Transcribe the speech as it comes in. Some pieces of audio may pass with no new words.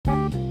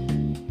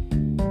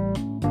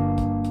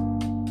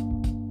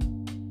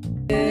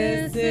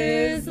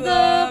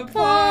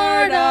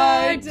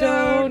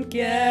Hello.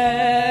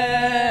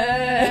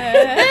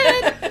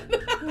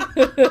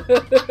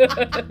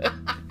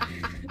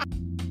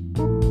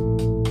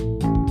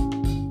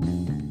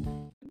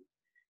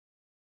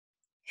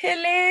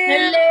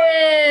 Hello.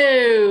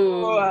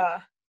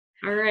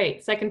 All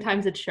right, second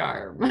time's a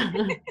charm.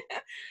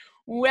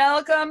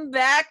 Welcome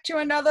back to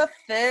another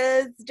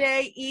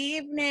Thursday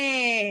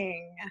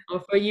evening.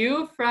 Well, for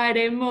you,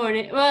 Friday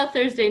morning. Well,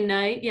 Thursday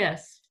night,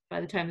 yes,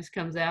 by the time this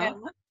comes out. Yeah.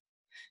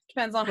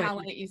 Depends on how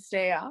Wait. late you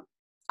stay up.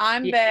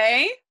 I'm Yeah.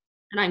 Bae.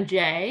 And I'm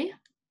Jay.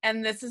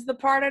 And this is the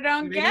part I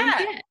don't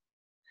get.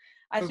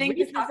 I think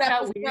this is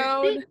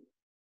episode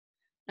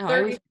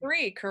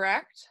 33,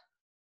 correct?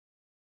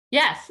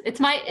 Yes, it's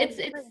my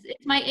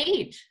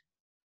age.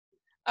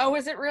 Oh,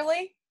 is it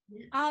really?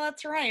 Yeah. Oh,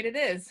 that's right. It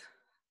is.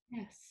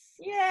 Yes.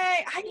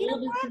 Yay. You know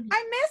what?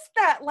 I missed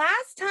that.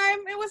 Last time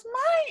it was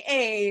my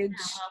age.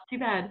 Yeah, well, too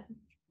bad.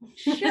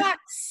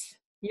 Shucks.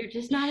 You're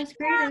just not as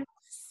creative.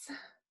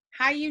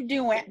 How you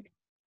doing?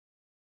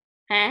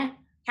 Huh?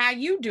 How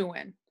you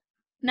doing?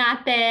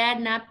 Not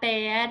bad, not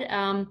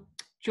bad.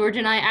 George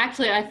and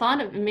I thought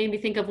it made me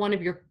think of one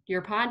of your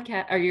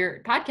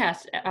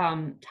podcast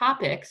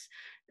topics.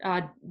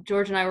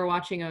 George and I were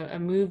watching a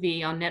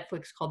movie on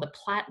Netflix called The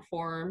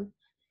Platform.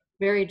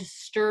 Very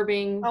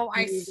disturbing. Oh,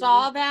 I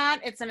saw that.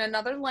 It's in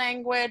another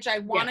language. I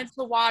wanted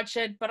to watch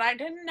it, but I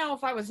didn't know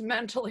if I was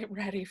mentally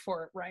ready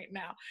for it right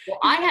now. Well,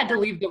 I had to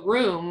leave the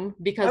room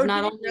because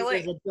not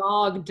only does a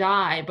dog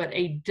die, but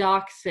a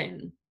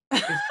dachshund.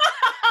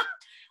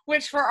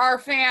 Which for our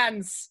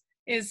fans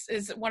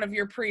is one of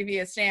your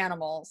previous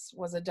animals,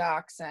 was a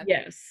dachshund.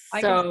 Yes.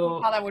 I can see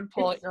how that would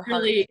pull at your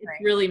heart. It's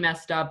really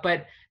messed up,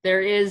 but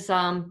there is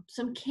some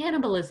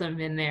cannibalism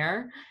in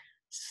there.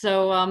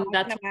 So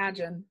that's, can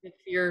imagine,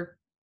 your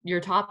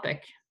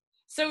topic.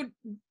 So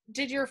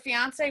did your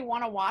fiance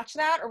want to watch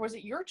that, or was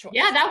it your choice?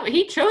 Yeah,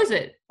 he chose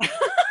it. In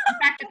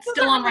fact, it's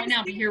still on right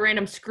now. You hear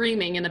random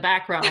screaming in the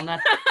background.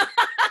 That's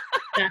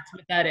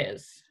what that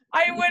is.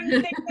 I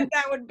wouldn't think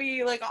that would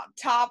be like on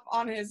top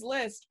on his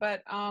list,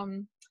 but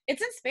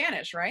it's in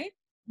Spanish, right?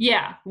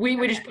 Yeah, we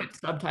just put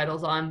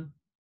subtitles on.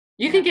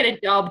 You can get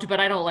it dubbed, but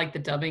I don't like the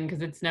dubbing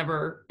because it's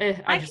never.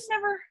 I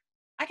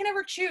can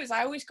never choose.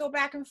 I always go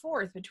back and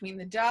forth between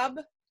the dub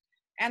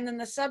and then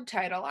the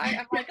subtitle.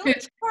 I'm like,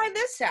 let's try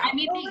this out. I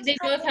mean, they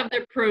both have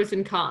their pros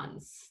and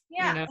cons.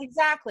 Yeah, you know?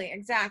 Exactly.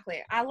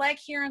 I like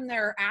hearing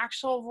their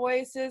actual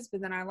voices,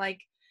 but then I like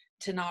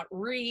to not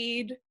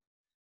read.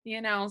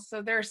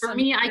 So there's for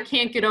me, I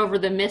can't get over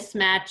the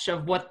mismatch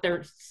of what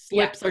their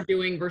lips are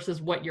doing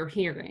versus what you're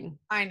hearing.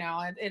 I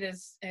know it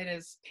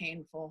is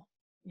painful.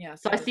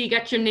 Yes. So I see you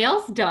got your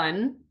nails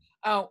done.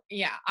 Oh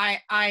yeah,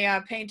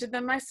 I painted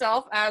them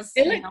myself, as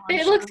it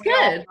looks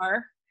good.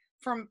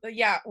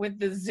 With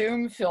the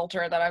Zoom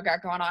filter that I've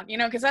got going on,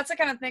 because that's the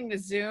kind of thing. The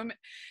Zoom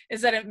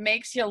is that it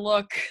makes you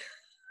look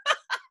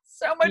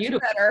so much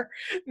better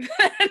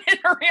than in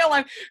real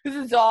life,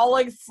 because it's all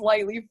like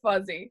slightly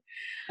fuzzy.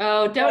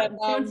 Oh, don't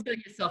sell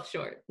yourself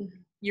short.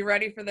 You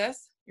ready for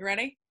this? You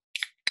ready?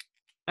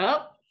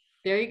 Oh,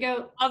 there you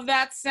go. Of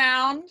that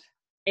sound.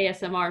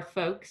 ASMR,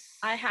 folks.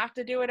 I have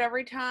to do it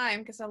every time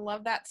because I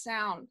love that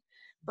sound.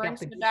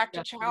 Brings me back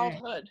to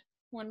childhood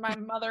when my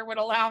mother would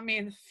allow me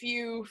the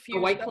few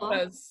White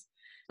sodas.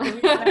 We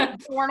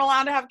weren't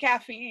allowed to have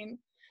caffeine,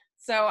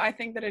 so I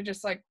think that it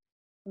just like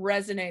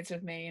resonates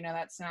with me.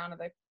 That sound of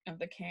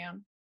the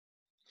can.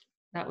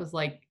 That was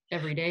like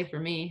every day for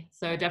me.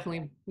 So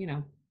definitely,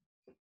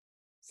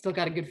 still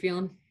got a good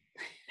feeling.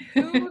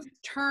 Whose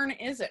turn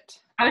is it?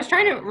 I was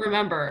trying to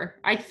remember.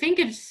 I think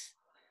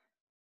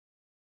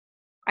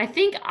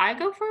I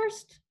go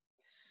first.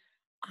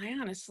 I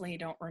honestly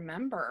don't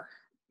remember.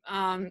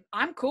 I'm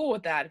cool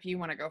with that. If you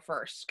want to go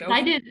first, go.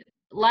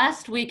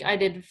 Last week I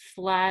did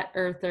Flat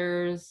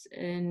Earthers,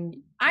 and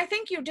I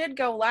think you did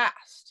go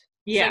last.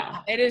 Yeah.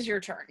 So it is your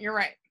turn. You're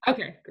right.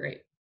 Okay,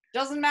 great.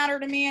 Doesn't matter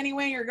to me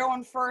anyway. You're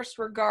going first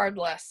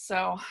regardless.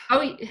 So.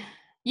 Oh,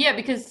 yeah,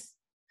 because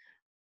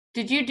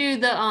did you do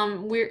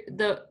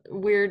the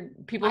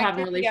weird people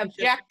having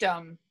relationships?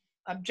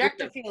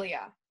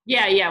 Objectophilia.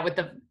 Yeah, with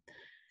the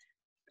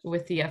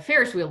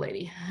Ferris wheel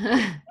lady.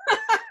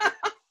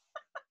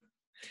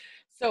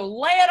 So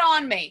lay it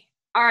on me.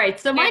 All right.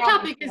 So my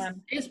topic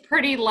is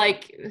pretty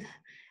like,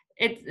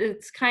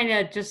 it's kind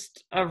of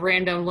just a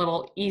random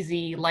little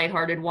easy,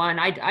 lighthearted one.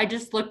 I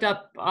just looked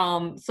up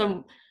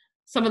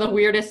some of the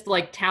weirdest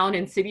like town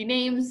and city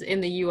names in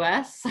the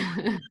US.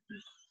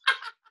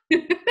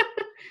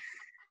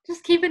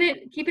 Just keeping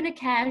it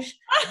cash.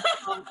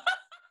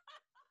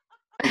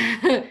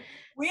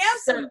 We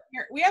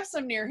have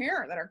some near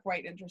here that are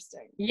quite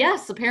interesting.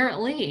 Yes,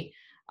 apparently.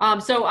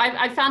 So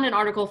I found an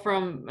article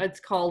from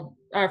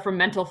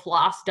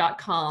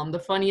mentalfloss.com, the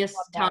funniest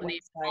town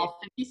names in all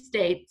 50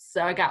 states.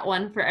 So I got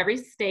one for every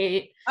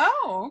state.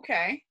 Oh,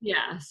 okay.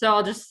 Yeah. So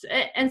I'll just,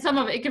 and some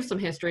of it gives some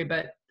history,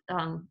 but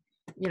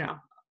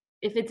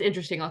if it's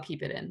interesting, I'll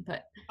keep it in.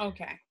 But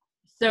okay.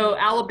 So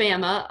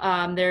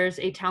Alabama, there's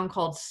a town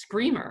called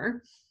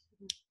Screamer.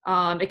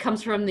 It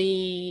comes from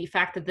the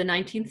fact that the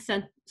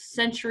 19th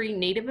century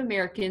Native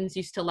Americans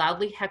used to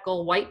loudly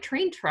heckle white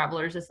train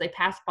travelers as they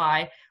passed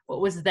by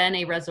what was then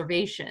a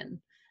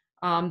reservation.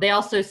 They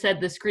also said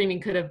the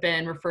screaming could have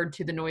been referred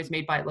to the noise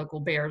made by local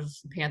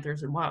bears,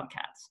 panthers, and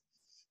wildcats.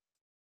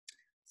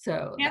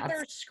 So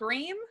Panthers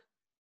scream?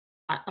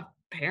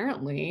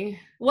 Apparently.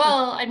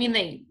 Well, I mean,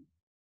 they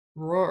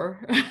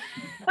roar.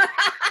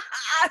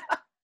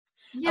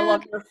 I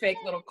love your fake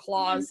little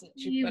claws that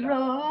you put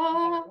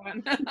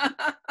on.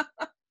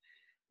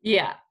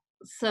 Yeah.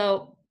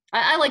 So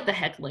I like the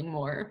heckling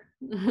more.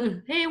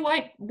 Hey,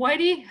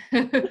 whitey,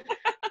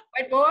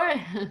 white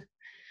boy.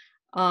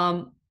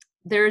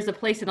 There's a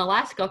place in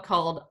Alaska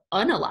called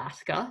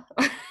Unalaska.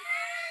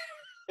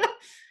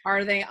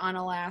 Are they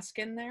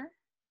Unalaskan there?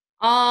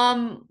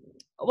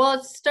 Well,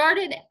 it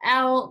started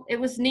out, it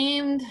was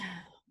named,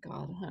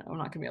 God, I'm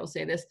not gonna be able to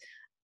say this,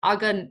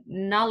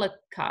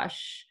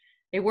 Aganalakash,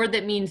 a word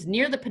that means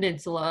near the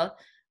peninsula.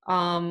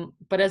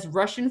 But as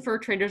Russian fur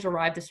traders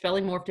arrived, the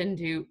spelling morphed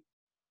into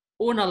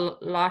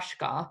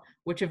Unalashka,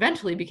 which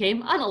eventually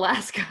became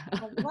Unalaska.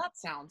 Well, that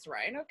sounds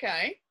right.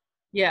 Okay.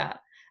 Yeah.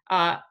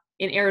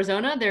 In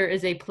Arizona, there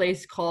is a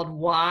place called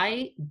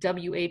WHY.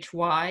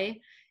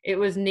 It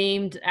was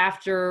named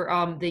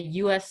after the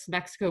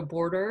U.S.-Mexico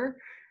border,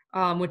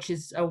 which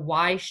is a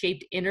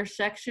Y-shaped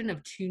intersection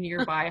of two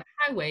nearby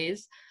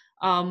highways.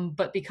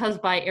 But because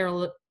by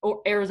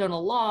Arizona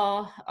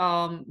law,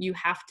 you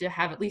have to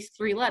have at least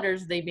 3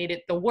 letters, they made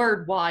it the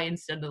word Y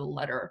instead of the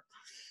letter.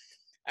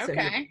 Okay.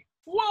 So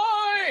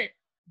why?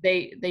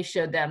 They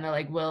showed them, they're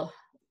like, we'll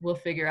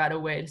figure out a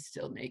way to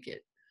still make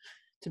it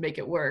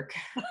work.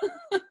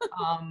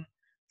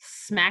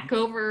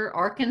 Smackover,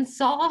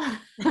 Arkansas.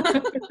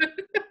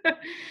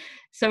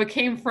 So it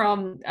came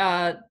from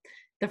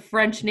the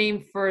French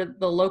name for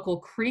the local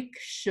creek,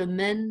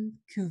 chemin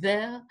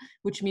couvert,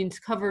 which means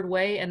covered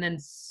way, and then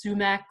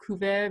sumac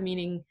couvert,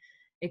 meaning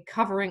a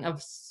covering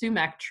of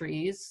sumac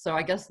trees. So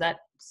I guess I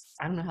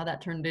don't know how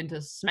that turned into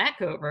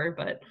smackover,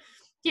 but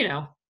you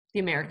know, the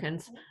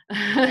Americans.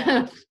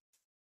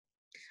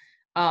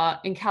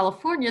 In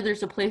California,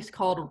 there's a place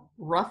called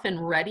Rough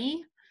and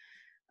Ready.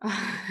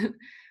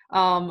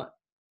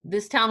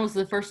 This town was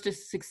the first to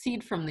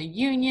secede from the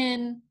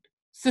Union,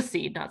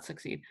 secede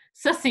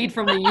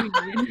from the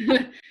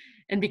Union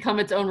and become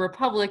its own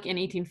republic in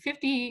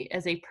 1850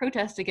 as a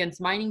protest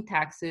against mining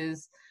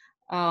taxes,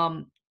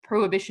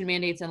 prohibition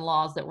mandates, and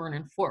laws that weren't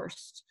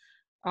enforced.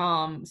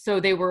 So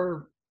they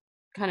were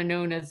kind of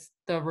known as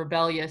the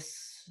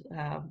rebellious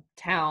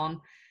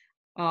town.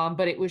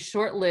 But it was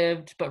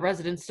short-lived, but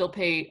residents still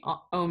pay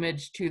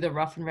homage to the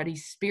Rough and Ready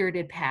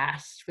spirited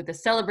past with a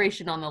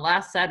celebration on the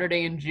last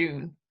Saturday in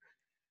June.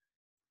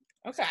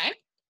 Okay.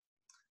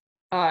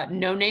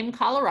 No Name,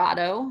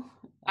 Colorado.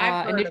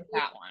 I've heard of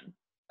that one.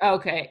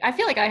 Okay. I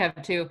feel like I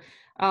have too.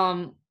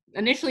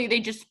 Initially, they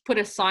just put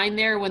a sign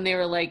there when they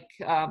were like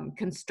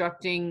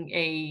constructing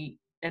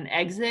an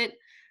exit.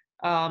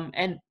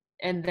 And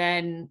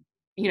then,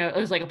 you know, it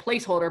was like a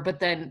placeholder, but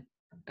then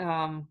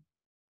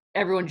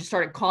everyone just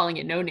started calling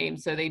it No Name,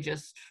 so they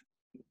just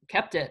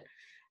kept it.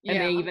 And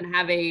they even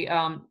have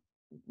a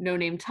No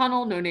Name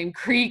Tunnel, No Name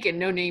Creek, and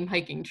No Name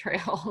hiking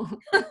trail.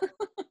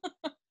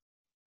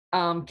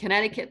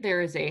 Connecticut,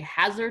 there is a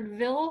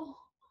Hazardville,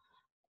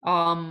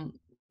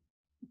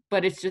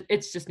 but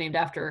it's just named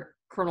after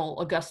Colonel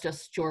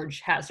Augustus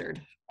George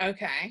Hazard.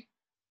 Okay.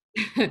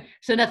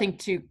 So nothing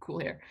too cool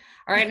here.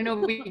 All right, I know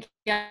we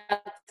got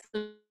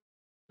some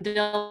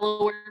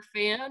Delaware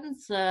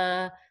fans.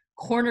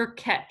 Corner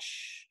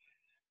Ketch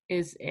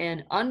is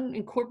an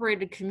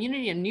unincorporated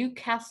community in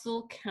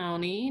Newcastle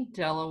County,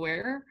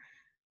 Delaware.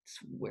 It's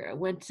where I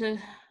went to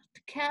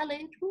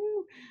college.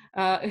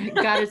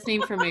 Got its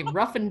name from a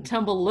rough and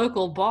tumble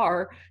local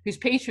bar whose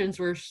patrons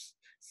were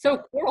so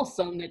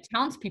quarrelsome that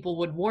townspeople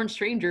would warn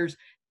strangers,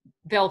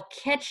 they'll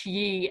catch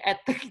ye at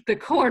the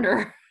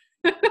corner.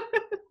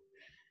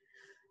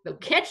 They'll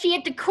catch ye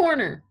at the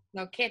corner.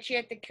 They'll catch you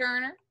at the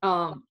corner?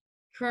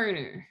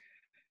 Corner.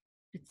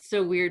 It's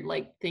so weird,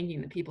 like,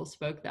 thinking that people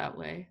spoke that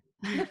way.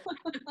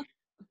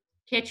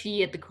 Catch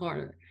ye at the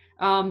corner.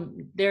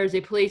 There's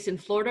a place in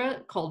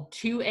Florida called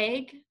Two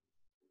Egg.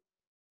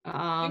 Two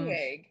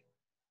Egg.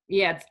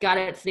 Yeah, it's got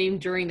its name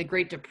during the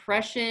Great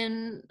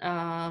Depression.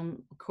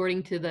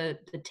 According to the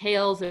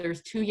tales,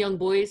 there's 2 young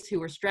boys who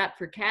were strapped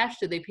for cash,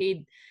 so they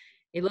paid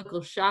a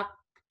local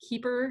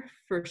shopkeeper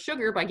for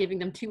sugar by giving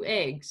them 2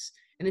 eggs.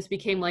 And this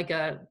became like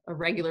a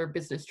regular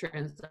business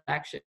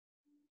transaction.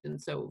 And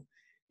so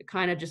it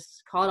kind of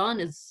just caught on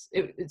as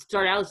it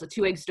started out as a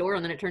 2 egg store,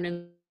 and then it turned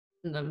into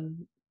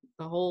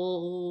the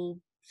whole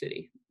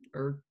city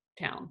or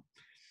town.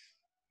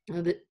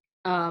 This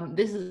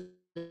is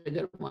a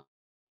good one.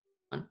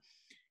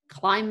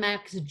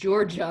 Climax,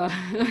 Georgia.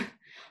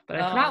 But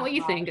it's not what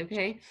you think,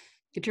 okay?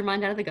 Get your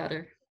mind out of the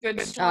gutter.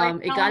 Good story.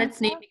 It got its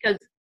name because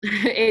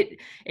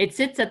it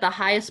sits at the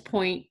highest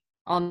point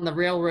on the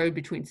railroad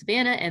between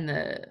Savannah and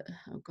the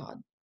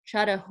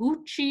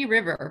Chattahoochee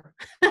River.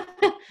 All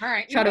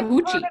right.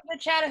 Chattahoochee. You heard of the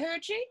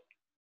Chattahoochee?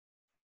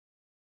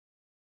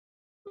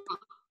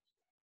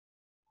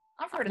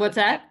 I've heard of What's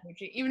the that?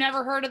 Chattahoochee. You've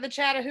never heard of the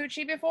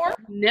Chattahoochee before?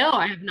 No,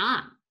 I have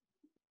not.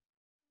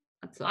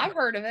 I've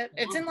heard of it.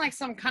 It's in like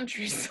some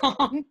country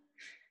song.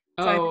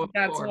 So I Oh, think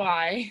that's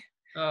why.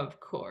 Of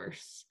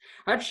course.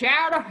 A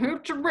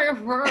Chattahoochee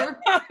River.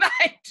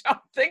 I don't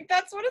think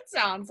that's what it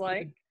sounds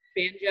like.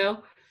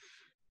 Banjo.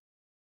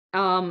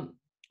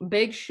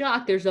 Big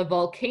shock. There's a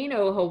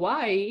volcano,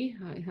 Hawaii.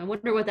 I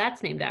wonder what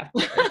that's named after.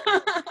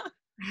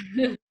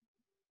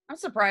 I'm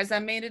surprised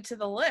that made it to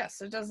the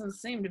list. It doesn't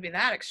seem to be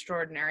that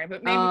extraordinary,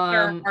 but maybe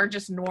there are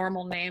just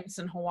normal names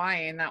in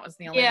Hawaii, and that was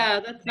the only.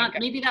 Yeah, that's not.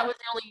 Maybe that was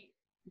the only.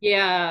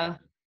 Yeah,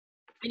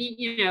 and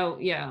you know,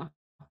 yeah,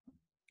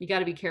 you got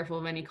to be careful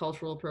of any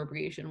cultural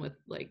appropriation with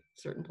like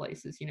certain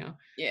places, you know.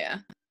 Yeah.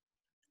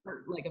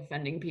 Or like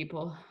offending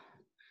people.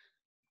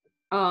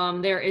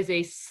 There is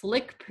a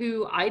Slick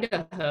Poo,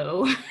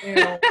 Idaho.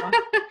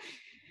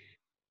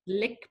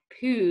 Slick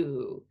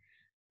Poo.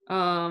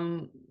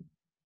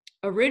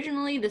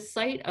 Originally the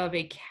site of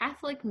a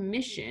Catholic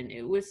mission,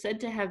 it was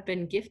said to have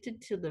been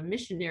gifted to the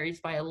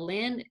missionaries by a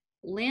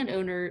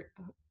landowner,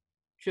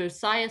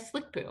 Josiah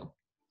Slickpoo.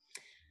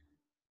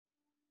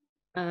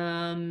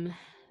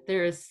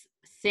 There's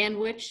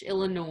Sandwich,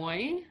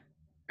 Illinois.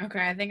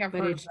 Okay, I think I've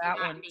heard of that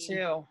one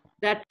too.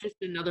 That's just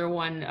another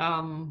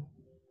one.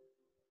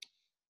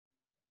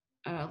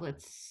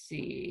 Let's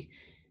see.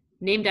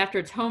 Named after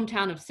its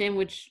hometown of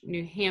Sandwich,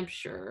 New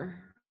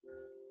Hampshire.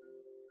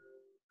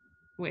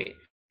 Wait.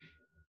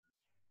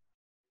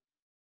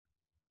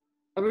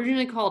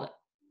 Originally called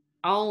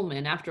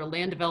Allman after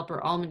land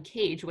developer Allman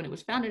Cage, when it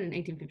was founded in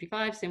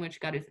 1855, Sandwich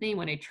got its name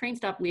when a train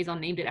stop liaison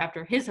named it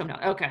after his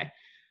hometown. Okay,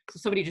 so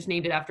somebody just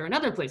named it after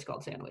another place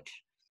called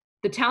Sandwich.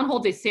 The town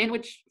holds a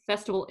sandwich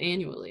festival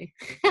annually.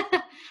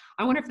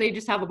 I wonder if they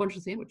just have a bunch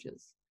of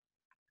sandwiches.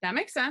 That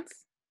makes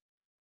sense.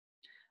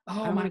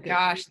 Oh my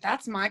gosh,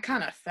 that's my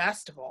kind of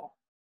festival.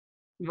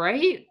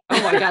 Right?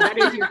 Oh my God, that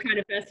is your kind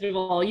of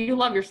festival. You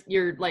love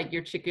your like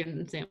your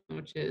chicken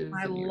sandwiches.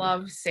 I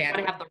love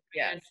sandwiches. Gotta have the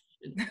ranch.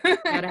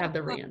 Gotta have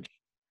the ranch.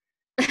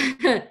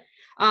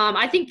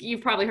 I think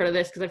you've probably heard of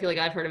this because I feel like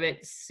I've heard of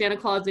it. Santa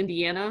Claus,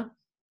 Indiana.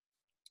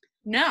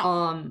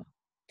 No.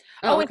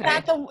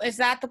 Okay. Is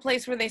that the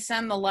place where they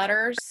send the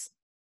letters?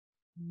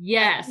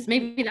 Yes,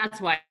 maybe that's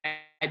why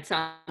it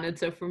sounded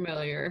so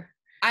familiar.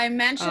 I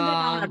mentioned it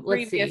on a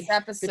previous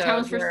episode. The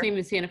town's first name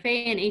is Santa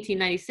Fe in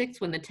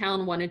 1896 when the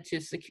town wanted to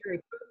secure.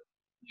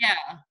 Yeah.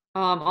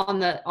 On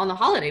the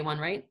holiday one,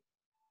 right?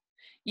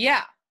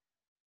 Yeah.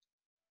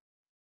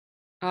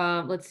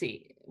 Let's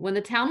see. When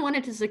the town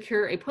wanted to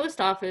secure a post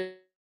office,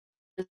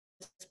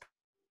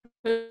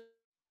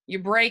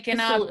 you're breaking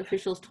up.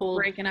 Officials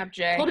told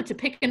Jay. Told it to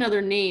pick another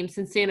name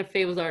since Santa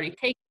Fe was already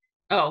taken.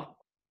 Oh,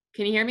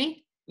 can you hear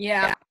me?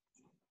 Yeah.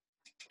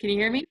 Can you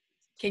hear me?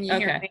 Can you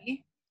hear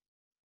me?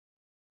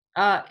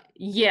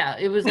 Yeah,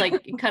 it was like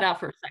it cut out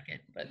for a second,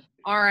 but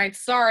all right,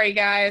 sorry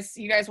guys.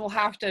 You guys will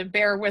have to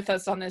bear with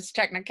us on this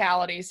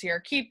technicalities here.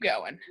 Keep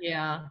going.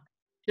 Yeah.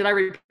 Did I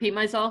repeat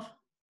myself?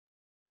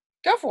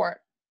 Go for it.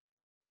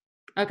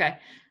 Okay.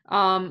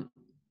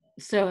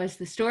 So as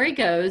the story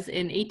goes,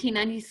 in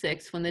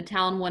 1896, when the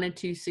town wanted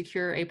to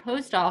secure a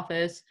post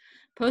office,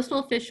 postal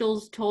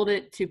officials told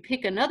it to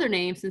pick another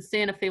name since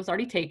Santa Fe was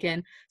already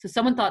taken. So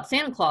someone thought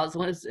Santa Claus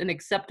was an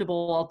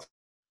acceptable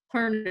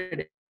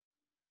alternative.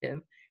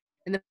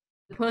 And the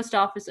post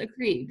office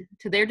agreed.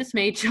 To their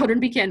dismay, children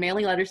began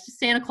mailing letters to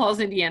Santa Claus,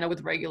 Indiana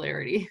with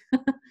regularity.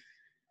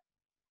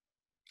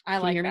 I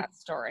like that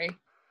story.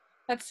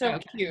 That's so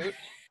cute.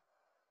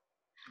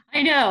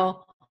 I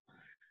know.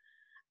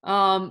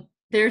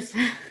 There's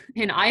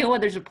in Iowa,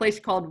 there's a place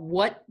called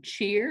What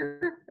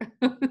Cheer?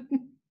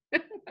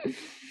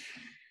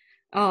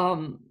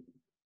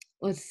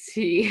 Let's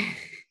see.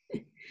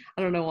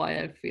 I don't know why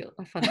I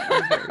find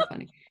that very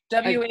funny.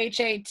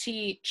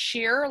 WHAT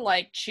cheer,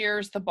 like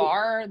Cheers the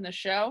bar in the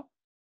show?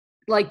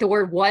 Like the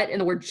word what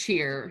and the word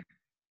cheer.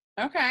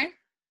 Okay.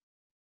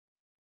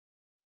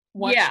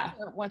 What's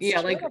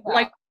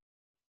like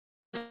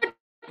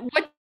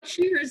what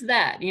cheer is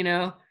that, you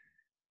know?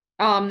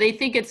 They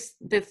think it's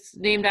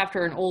named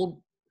after an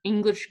old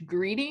English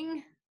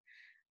greeting.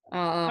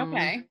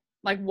 Okay.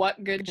 Like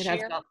what good cheer?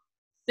 Has about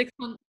 6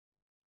 months.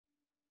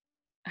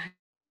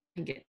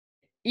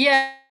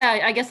 Yeah,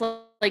 I guess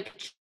like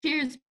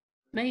cheers,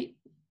 mate.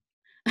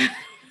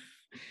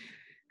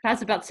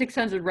 Has about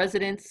 600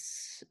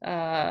 residents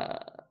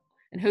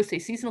and hosts a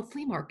seasonal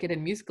flea market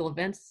and musical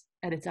events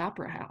at its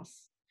opera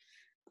house.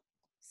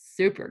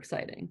 Super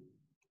exciting.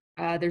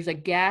 There's a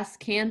Gas,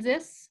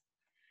 Kansas.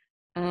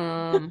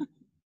 Blah,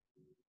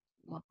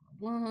 blah,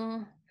 blah.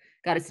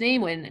 Got its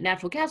name when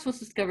natural gas was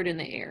discovered in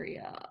the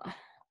area.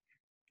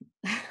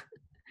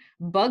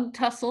 Bug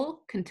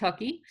Tussle,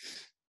 Kentucky.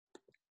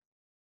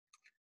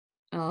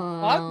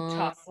 Bug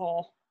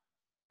Tussle.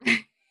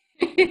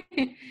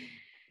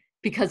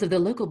 Because of the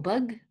local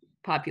bug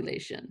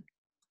population.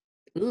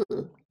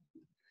 The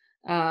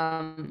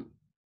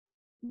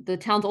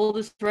town's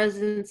oldest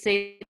residents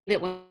say that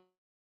when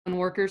when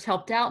workers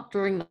helped out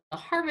during the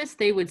harvest,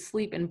 they would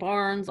sleep in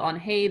barns on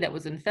hay that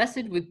was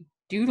infested with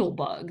doodle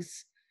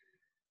bugs.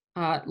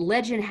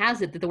 Legend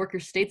has it that the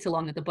workers stayed so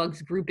long that the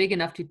bugs grew big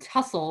enough to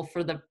tussle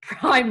for the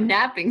prime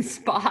napping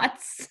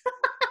spots.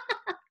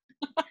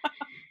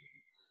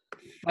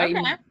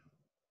 Okay.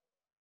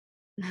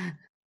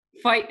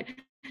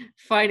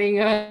 Fighting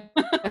a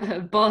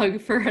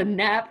bug for a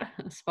nap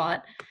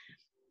spot.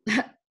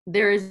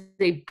 There is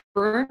a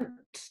burnt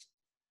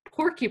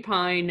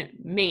porcupine,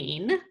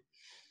 Maine.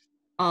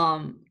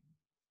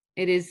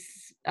 It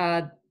is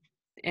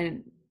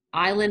an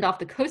island off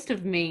the coast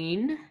of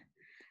Maine,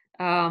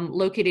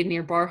 located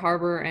near Bar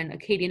Harbor and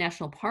Acadia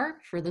National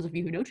Park. For those of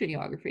you who know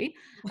geography,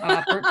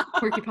 burnt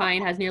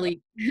porcupine has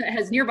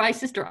nearby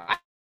sister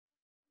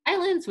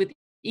islands with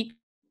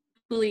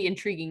equally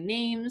intriguing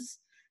names: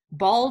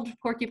 bald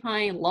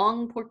porcupine,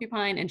 long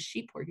porcupine, and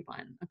sheep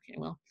porcupine. Okay,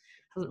 well,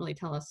 doesn't really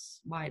tell us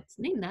why it's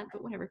named that,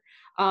 but whatever.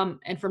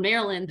 And for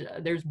Maryland,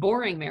 there's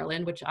Boring,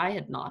 Maryland, which I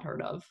had not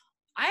heard of.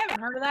 I haven't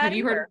heard of that. Have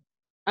you heard?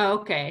 Oh,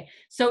 okay,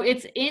 so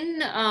it's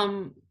in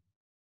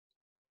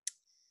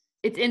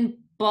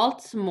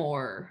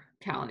Baltimore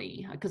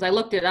County, because I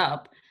looked it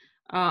up.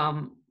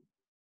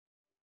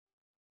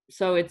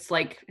 So it's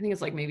like, I think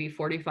it's like maybe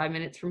 45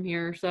 minutes from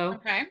here or so.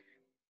 Okay.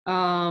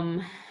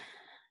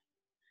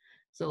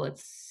 So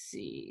let's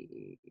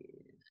see.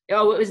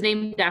 Oh, it was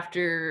named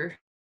after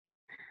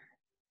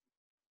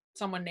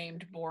someone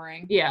named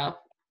Boring. Yeah.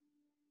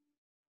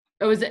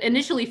 It was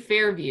initially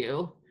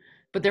Fairview,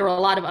 but there were a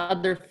lot of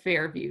other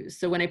Fairviews.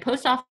 So when a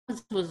post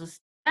office was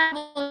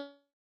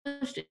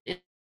established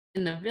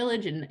in the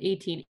village in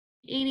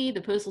 1880,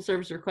 the Postal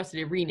Service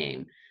requested a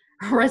rename.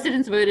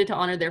 Residents voted to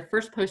honor their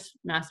first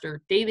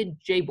postmaster, David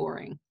J.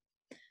 Boring.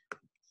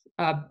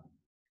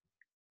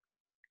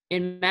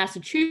 In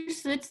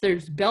Massachusetts,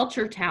 there's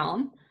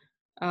Belchertown,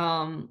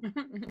 and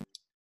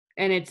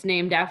it's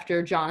named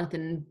after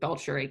Jonathan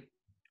Belcher,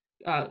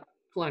 a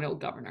colonial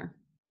governor.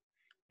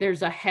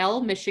 There's a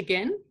Hell,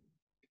 Michigan.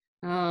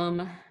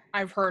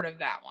 I've heard of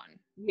that one.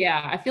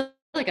 Yeah, I feel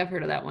like I've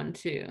heard of that one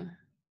too.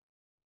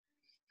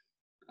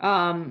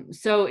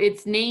 So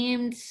it's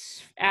named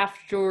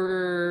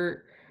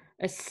after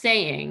a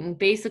saying.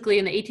 Basically,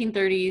 in the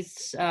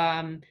 1830s,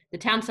 the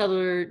town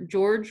settler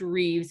George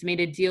Reeves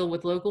made a deal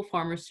with local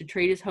farmers to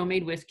trade his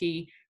homemade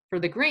whiskey for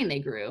the grain they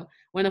grew.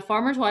 When the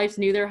farmers' wives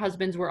knew their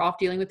husbands were off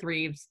dealing with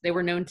Reeves, they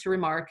were known to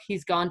remark,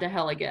 "He's gone to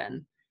hell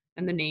again,"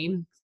 and the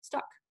name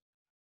stuck.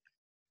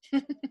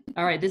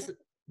 All right, this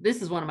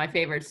is one of my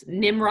favorites.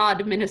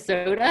 Nimrod,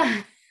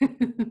 Minnesota.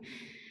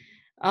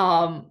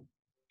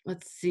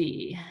 Let's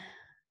see.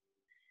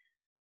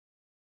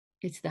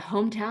 It's the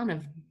hometown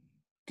of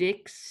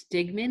Dick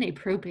Stigman, a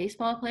pro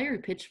baseball player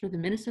who pitched for the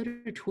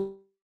Minnesota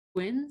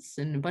Twins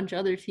and a bunch of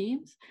other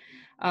teams.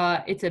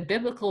 It's a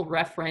biblical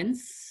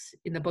reference.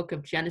 In the book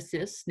of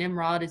Genesis,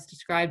 Nimrod is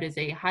described as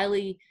a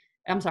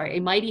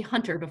mighty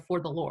hunter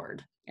before the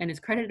Lord, and is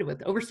credited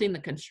with overseeing the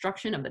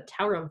construction of the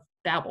Tower of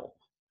Babel.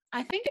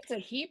 I think it's a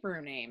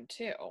Hebrew name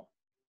too.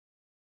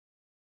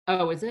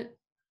 Oh, is it?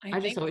 I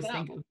just always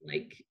think of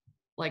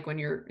like when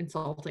you're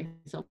insulting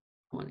someone,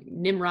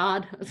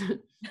 Nimrod.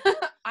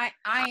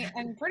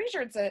 I'm pretty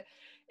sure it's a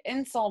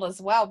insult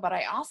as well, but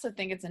I also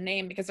think it's a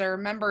name because I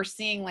remember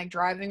seeing like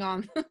driving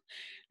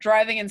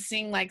and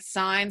seeing like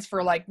signs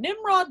for like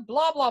Nimrod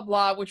blah blah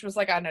blah, which was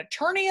like an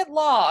attorney at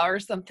law or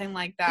something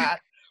like that,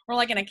 or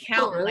like an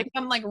accountant, really? like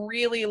some like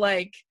really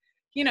like,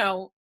 you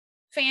know,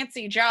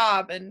 fancy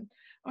job. And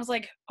I was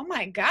like, oh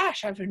my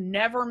gosh, I've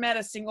never met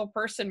a single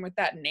person with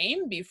that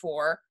name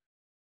before.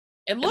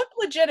 It looked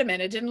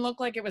legitimate. It didn't look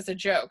like it was a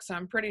joke, so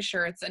I'm pretty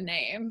sure it's a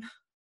name.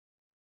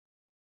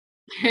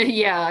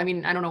 Yeah, I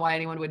mean, I don't know why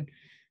anyone would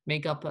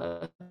make up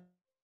a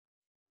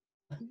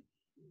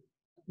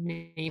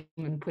name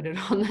and put it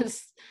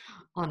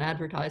on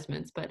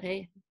advertisements, but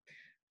hey,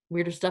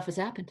 weirder stuff has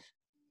happened.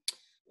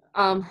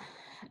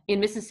 In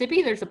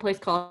Mississippi, there's a place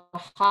called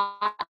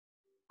Hot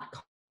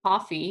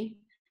Coffee.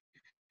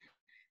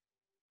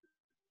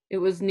 It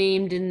was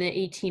named in the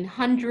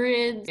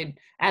 1800s,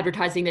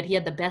 advertising that he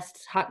had the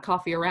best hot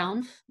coffee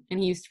around, and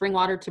he used spring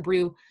water to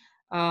brew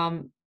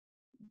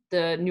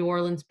the New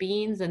Orleans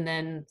beans and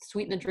then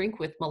sweeten the drink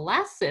with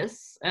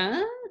molasses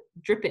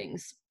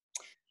drippings.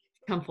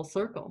 Come full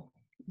circle.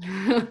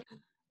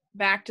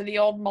 Back to the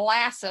old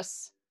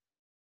molasses.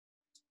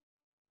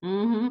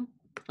 Mm-hmm.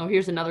 Oh,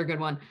 here's another good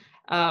one.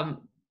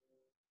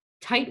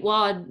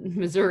 Tightwad,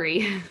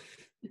 Missouri.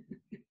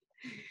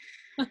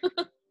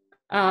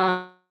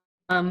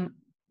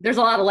 There's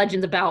a lot of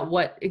legends about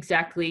where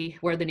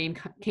the name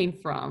came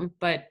from,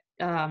 but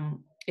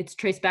it's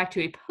traced back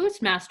to a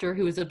postmaster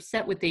who was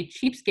upset with a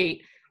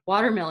cheapskate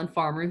watermelon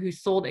farmer who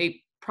sold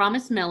a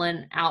promised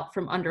melon out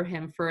from under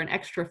him for an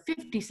extra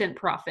 50-cent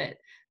profit.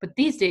 But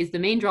these days, the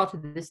main draw to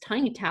this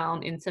tiny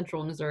town in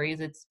central Missouri is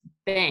its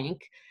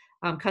bank.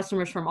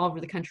 Customers from all over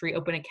the country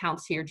open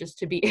accounts here just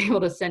to be able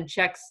to send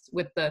checks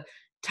with the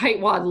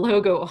Tightwad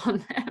logo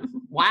on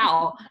them.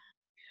 Wow.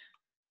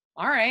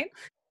 All right.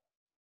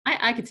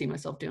 I could see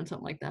myself doing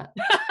something like that.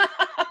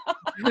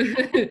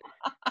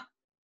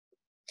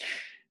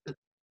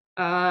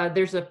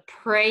 There's a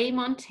Prey,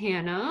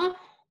 Montana.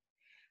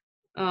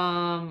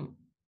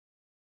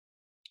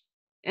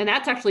 And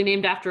that's actually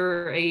named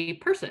after a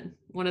person,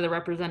 one of the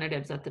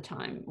representatives at the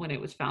time when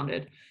it was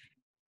founded.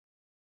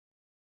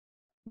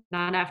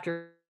 Not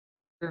after,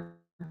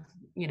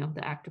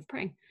 the act of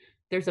praying.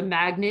 There's a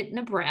Magnet,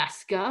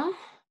 Nebraska.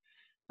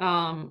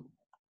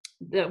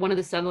 That one of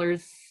the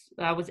settlers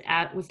was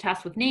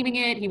tasked with naming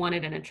it. He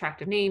wanted an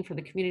attractive name for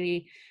the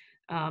community,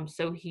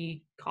 so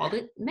he called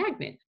it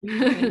Magnet. You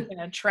can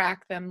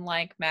attract them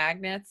like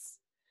magnets.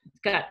 It's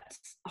got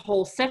a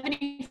whole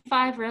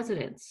 75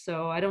 residents,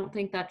 so I don't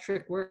think that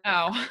trick worked.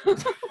 Oh.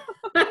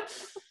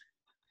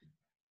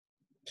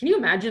 Can you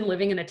imagine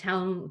living in a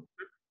town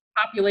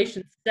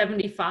population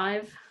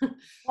 75?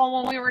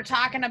 Well, when we were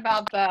talking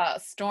about the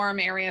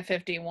storm Area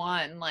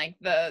 51, like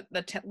the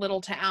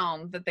little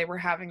town that they were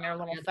having their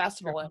little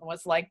festival in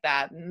was like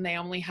that, and they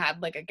only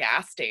had like a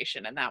gas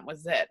station, and that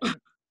was it.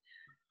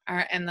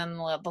 And then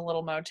the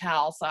little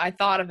motel. So I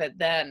thought of it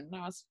then.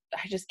 I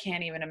just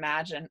can't even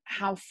imagine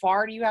how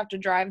far do you have to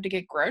drive to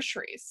get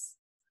groceries?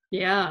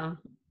 Yeah.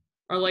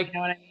 Or like, you know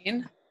what I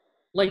mean?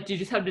 Like, do you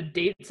just have to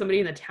date somebody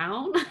in the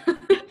town?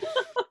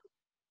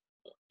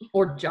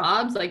 Or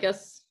jobs, I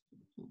guess.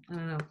 I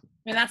don't know.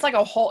 I mean, that's like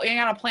you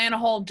gotta plan a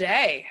whole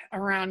day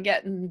around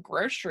getting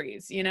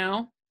groceries,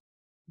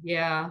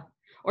 Yeah.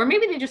 Or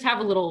maybe they just have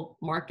a little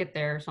market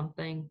there or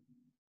something.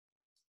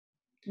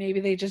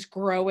 Maybe they just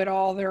grow it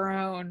all their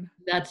own.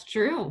 That's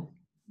true.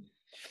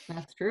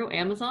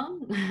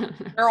 Amazon?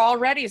 They're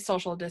already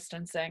social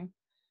distancing.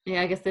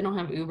 Yeah, I guess they don't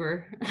have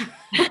Uber.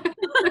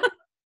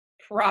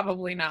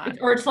 Probably not.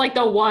 Or it's like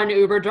the one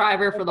Uber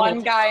driver for the one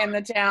guy in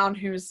the town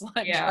who's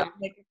like trying to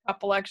make a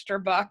couple extra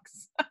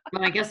bucks.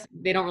 Well, I guess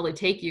they don't really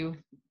take you,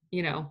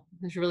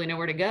 there's really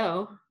nowhere to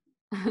go.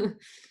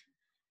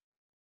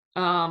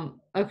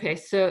 Okay,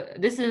 so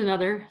this is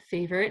another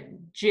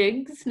favorite,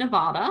 Jigs,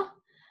 Nevada.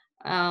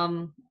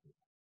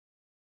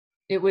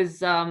 It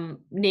was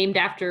named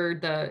after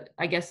the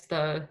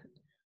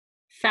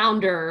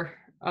founder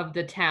of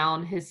the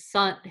town. His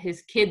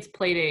kids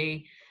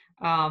played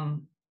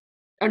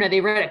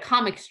they read a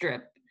comic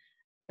strip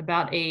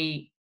about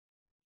a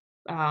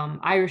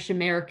Irish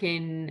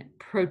American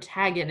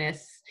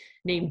protagonist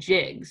named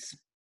Jigs.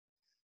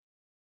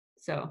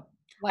 So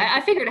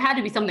I figured it had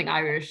to be something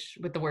Irish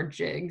with the word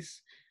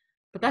Jigs,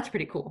 but that's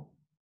pretty cool.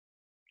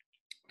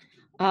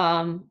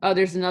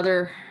 There's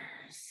another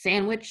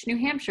Sandwich, New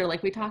Hampshire,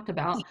 like we talked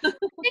about.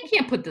 They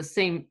can't put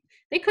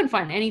they couldn't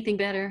find anything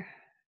better.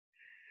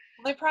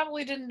 They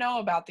probably didn't know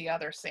about the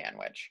other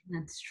sandwich.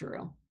 That's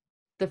true.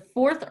 The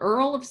 4th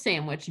Earl of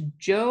Sandwich,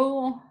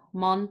 Joe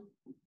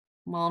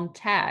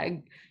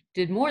Montague,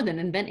 did more than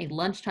invent a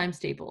lunchtime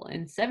staple.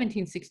 In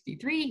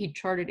 1763, he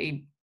charted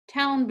a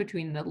town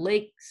between the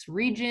Lakes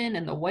region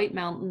and the White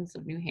Mountains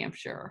of New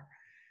Hampshire.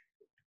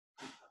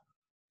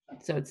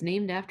 So it's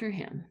named after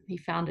him. He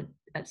found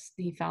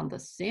the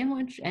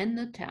sandwich and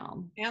the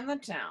town.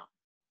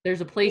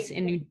 There's a place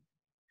in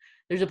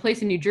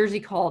New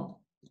Jersey called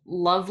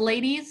Love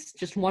Ladies,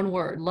 just one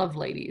word, Love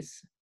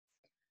Ladies.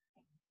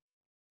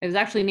 It was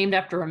actually named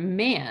after a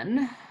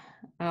man.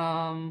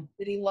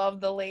 Did he love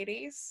the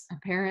ladies?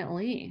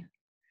 Apparently.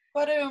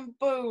 Boom,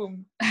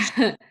 boom.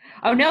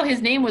 Oh no,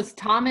 his name was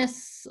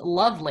Thomas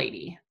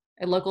Lovelady,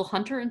 a local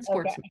hunter and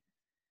sportsman. Okay.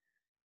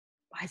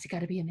 Why has it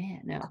got to be a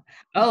man? No.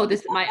 Oh,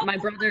 this my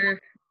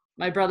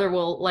brother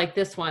will like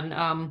this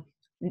one.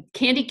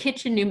 Candy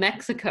Kitchen, New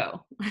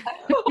Mexico.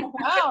 Oh,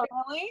 wow,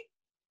 really?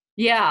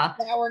 Yeah.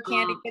 Is that where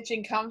Candy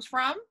Kitchen comes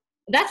from?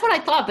 That's what I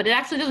thought, but it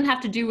actually doesn't have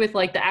to do with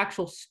like the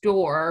actual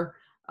store.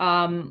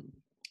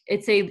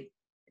 It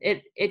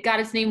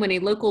got its name when a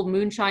local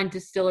moonshine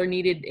distiller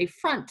needed a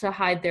front to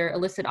hide their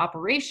illicit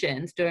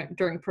operations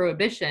during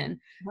Prohibition.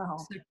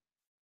 Oh.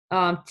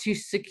 So, to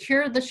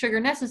secure the sugar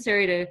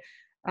necessary to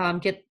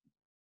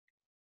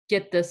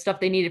get the stuff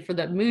they needed for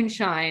the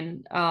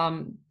moonshine,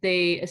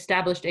 they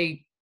established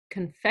a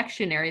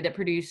confectionery that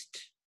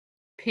produced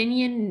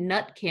pinion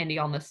nut candy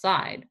on the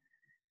side.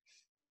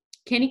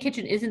 Candy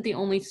Kitchen isn't the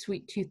only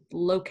sweet tooth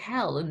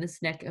locale in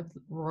this neck of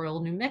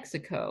rural New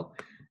Mexico.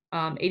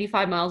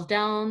 85 miles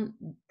down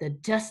the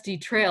dusty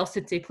trail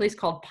sits a place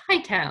called Pie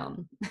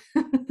Town.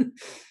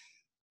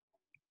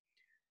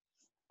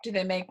 Do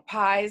they make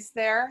pies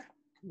there?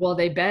 Well,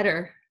 they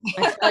better.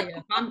 I tell you,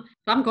 if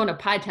I'm going to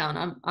Pie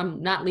Town,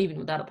 I'm not leaving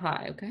without a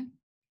pie. Okay.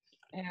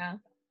 Yeah.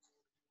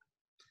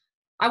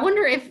 I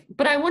wonder if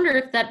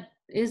that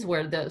is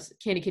where the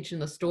Candy Kitchen,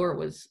 the store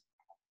was,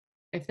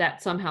 if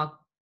that somehow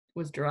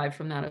was derived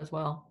from that as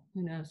well.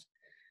 Who knows?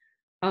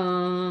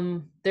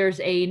 There's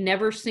a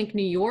Neversink,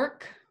 New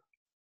York.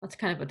 That's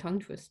kind of a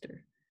tongue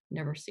twister.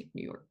 Neversink,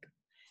 New York.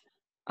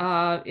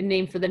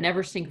 Named for the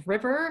Neversink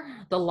River,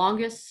 the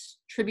longest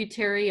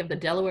tributary of the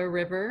Delaware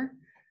River.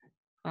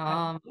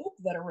 I hope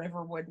that a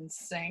river wouldn't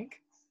sink.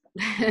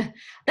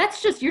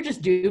 You're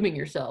just dooming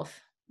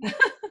yourself.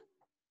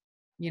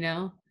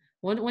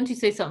 Once you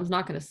say something's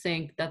not going to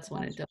sink, that's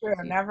when it does. True.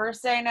 Never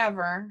say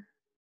never.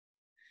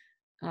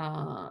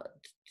 Uh,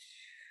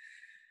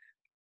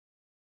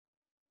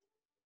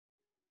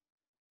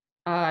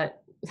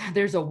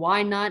 there's a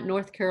Why Not,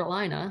 North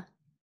Carolina.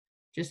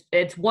 Just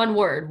it's one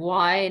word.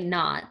 Why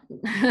not?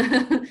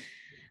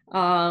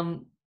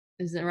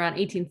 Is around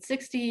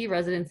 1860.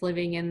 Residents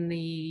living in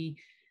the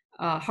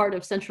heart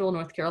of central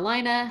North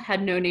Carolina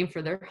had no name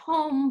for their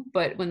home,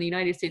 but when the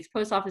United States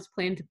Post Office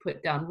planned to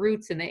put down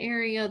roots in the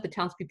area, the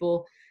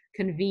townspeople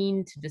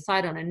convened to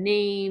decide on a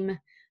name.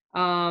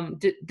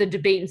 The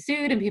debate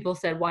ensued, and people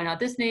said, "Why not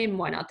this name?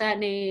 Why not that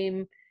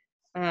name?"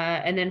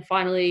 And then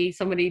finally,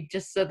 somebody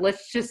just said,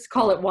 "Let's just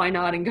call it Why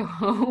Not and go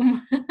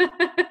home." So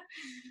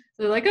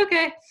they're like,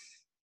 "Okay."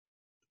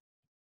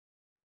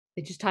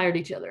 They just tired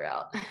each other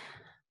out.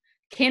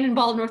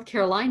 Cannonball, North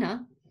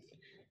Carolina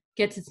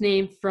gets its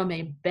name from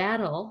a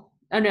battle.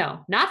 Oh,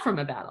 no, not from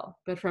a battle,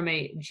 but from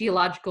a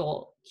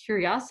geological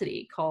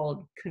curiosity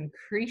called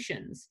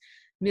concretions.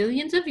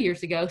 Millions of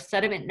years ago,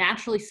 sediment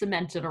naturally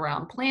cemented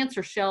around plants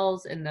or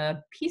shells in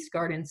the Peace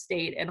Garden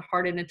state and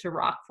hardened into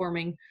rock,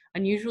 forming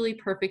unusually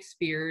perfect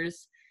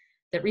spheres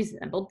that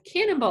resembled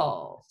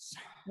cannonballs.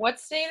 What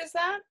state is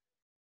that?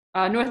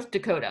 North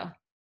Dakota.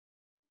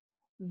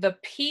 The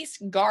Peace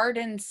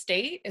Garden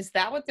State? Is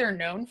that what they're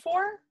known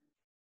for?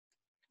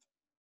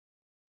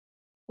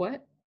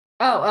 What?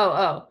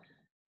 Oh.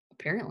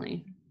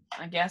 Apparently.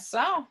 I guess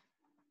so.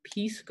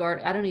 Peace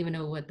Garden. I don't even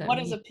know what that What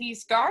means. is a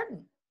peace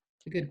garden?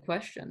 It's a good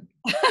question.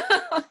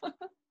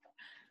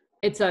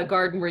 It's a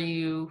garden where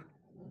you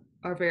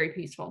are very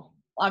peaceful.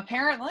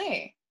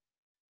 Apparently.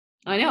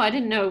 I know. I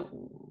didn't know.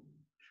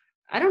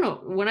 I don't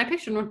know. When I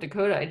picture North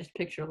Dakota, I just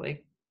picture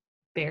like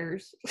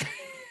bears.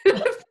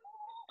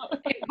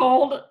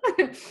 Cold.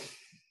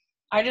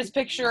 I just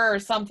picture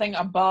something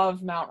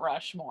above Mount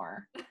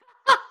Rushmore.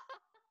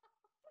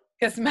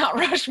 Because Mount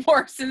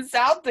Rushmore's in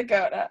South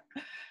Dakota.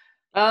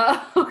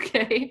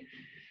 Okay.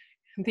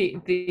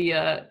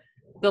 The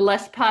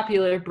less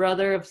popular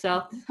brother of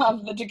South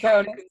of the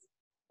Dakotas.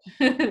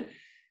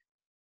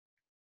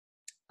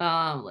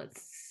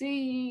 Let's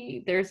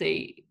see. There's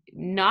a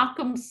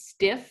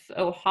Knock'em-Stiff,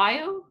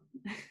 Ohio.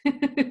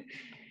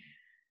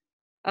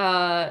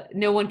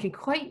 No one can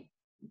quite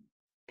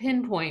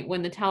pinpoint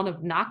when the town of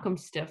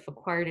Knock'em-Stiff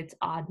acquired its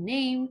odd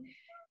name.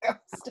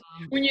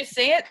 When you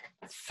say it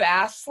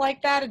fast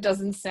like that, it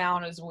doesn't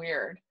sound as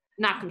weird.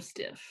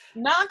 Knock'em-Stiff.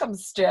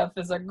 Knock'em-Stiff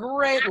is a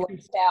great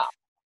stuff.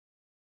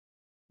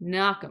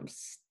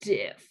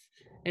 Knock'em-Stiff.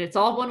 And it's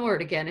all one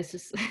word again. It's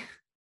just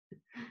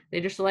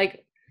they just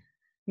like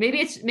maybe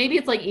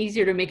it's like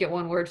easier to make it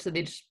one word, so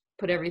they just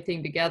put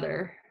everything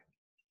together.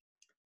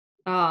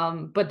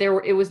 But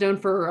it was known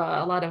for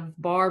a lot of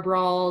bar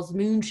brawls,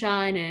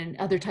 moonshine, and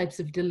other types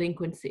of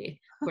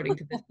delinquency, according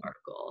to this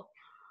article.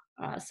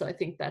 So I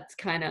think that's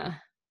kind of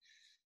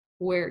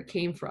where it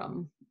came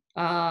from.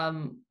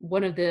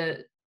 One of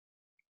the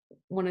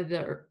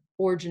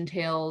origin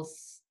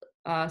tales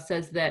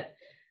says that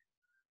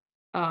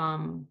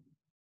when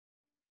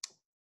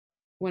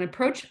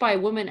approached by a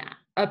woman,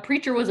 a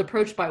preacher was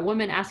approached by a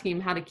woman asking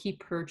him how to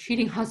keep her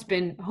cheating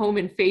husband home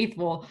and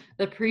faithful.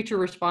 The preacher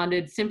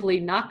responded simply,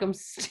 "Knock him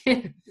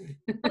stiff."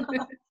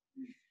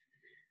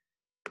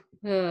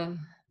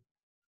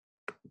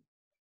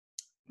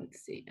 Let's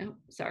see. Oh,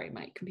 sorry,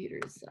 my computer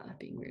is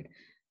being weird.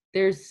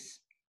 There's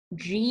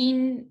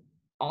Gene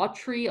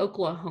Autry,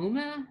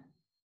 Oklahoma.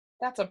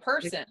 That's a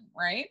person,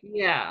 right?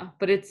 Yeah,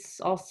 but it's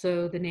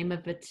also the name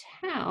of a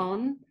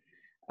town.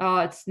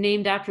 It's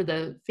named after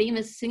the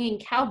famous singing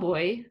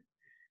cowboy.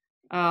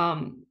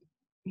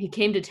 He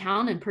came to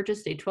town and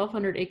purchased a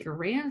 1,200-acre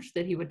ranch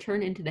that he would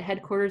turn into the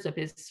headquarters of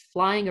his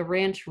Flying a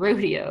Ranch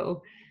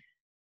rodeo.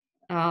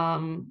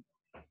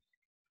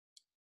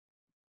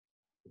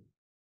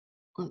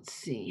 Let's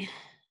see.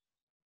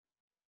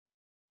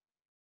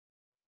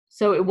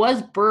 So it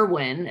was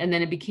Berwyn, and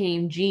then it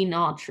became Gene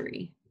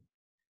Autry.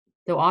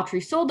 Though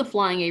Autry sold the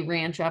Flying A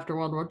Ranch after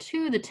World War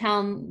II, the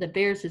town that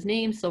bears his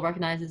name still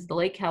recognizes the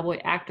late cowboy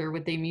actor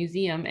with a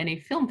museum and a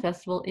film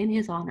festival in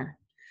his honor.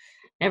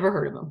 Never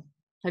heard of him.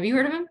 Have you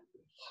heard of him?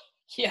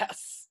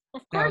 Yes,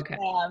 of course okay.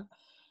 I have.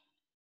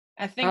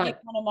 I think he's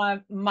one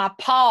of my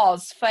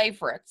pa's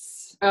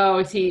favorites. Oh,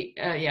 is he?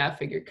 Yeah, I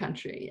figured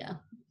country, yeah.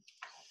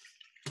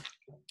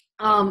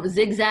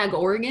 Zigzag,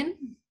 Oregon.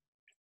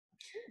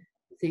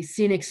 It's a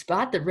scenic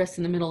spot that rests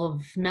in the middle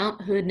of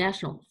Mount Hood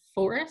National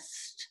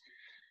Forest.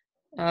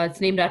 It's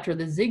named after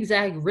the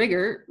Zigzag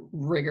River,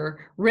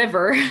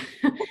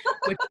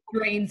 which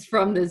drains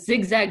from the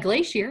Zigzag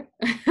Glacier.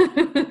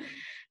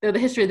 Though the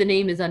history of the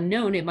name is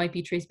unknown, it might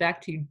be traced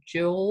back to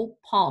Joel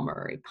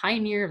Palmer, a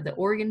pioneer of the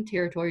Oregon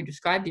Territory, who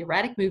described the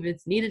erratic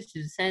movements needed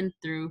to descend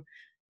through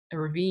a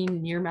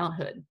ravine near Mount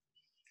Hood.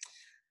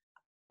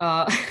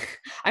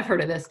 I've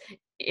heard of this.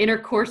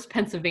 Intercourse,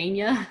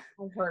 Pennsylvania.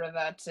 I've heard of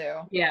that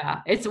too.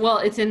 Yeah, it's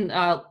in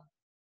I'm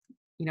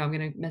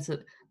gonna mess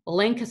it.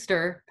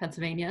 Lancaster,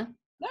 Pennsylvania.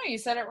 No, you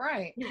said it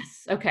right.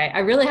 Yes. Okay.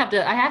 I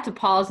have to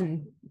pause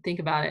and think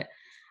about it,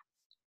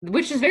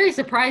 which is very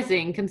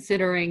surprising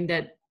considering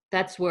that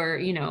that's where,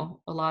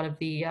 a lot of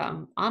the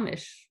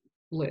Amish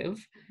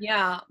live.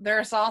 Yeah,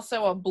 there's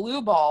also a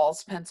Blue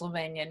Balls,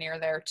 Pennsylvania near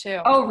there too.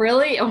 Oh,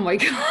 really? Oh my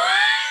God.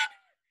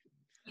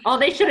 Oh,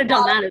 they should have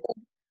done that.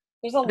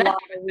 There's a That's lot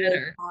of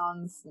weird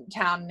better.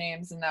 town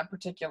names in that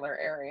particular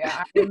area.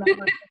 I remember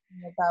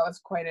thinking that was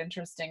quite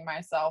interesting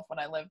myself when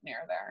I lived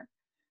near there.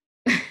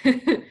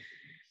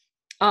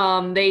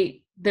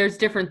 There's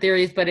different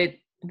theories, but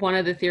one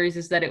of the theories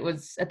is that it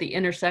was at the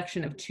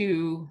intersection of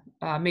two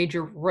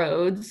major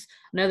roads.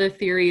 Another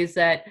theory is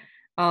that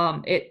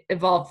it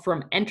evolved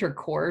from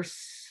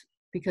intercourse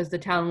because the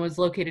town was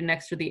located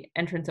next to the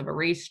entrance of a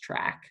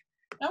racetrack.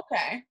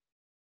 Okay.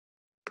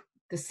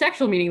 The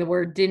sexual meaning of the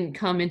word didn't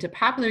come into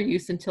popular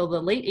use until the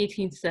late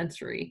 18th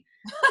century.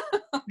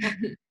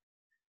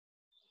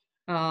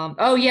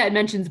 Oh yeah, it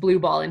mentions Blue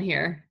Ball in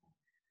here.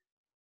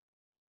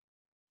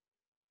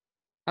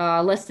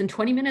 Less than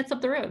 20 minutes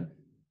up the road.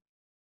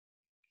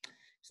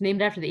 It's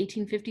named after the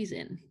 1850s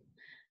inn.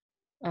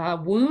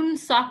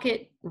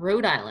 Woonsocket,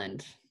 Rhode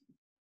Island.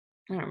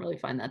 I don't really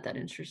find that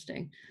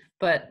interesting,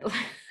 but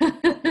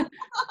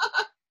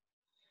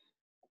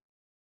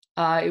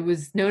it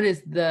was known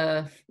as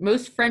the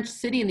most French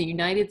city in the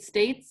United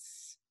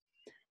States.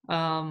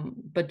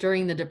 But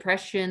during the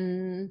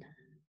Depression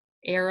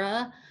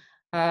era,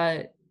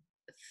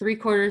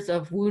 3/4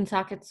 of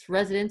Woonsocket's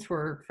residents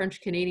were French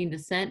Canadian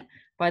descent.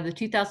 By the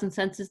 2000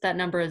 census, that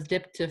number has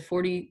dipped to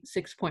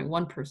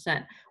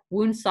 46.1%.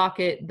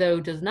 Woonsocket, though,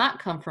 does not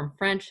come from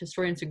French.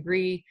 Historians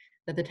agree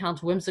that the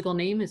town's whimsical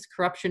name is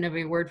corruption of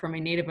a word from a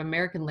Native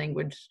American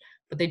language,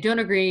 but they don't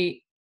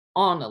agree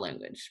on the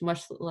language,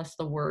 much less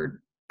the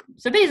word.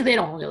 So basically, they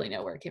don't really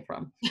know where it came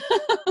from.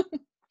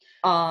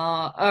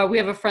 We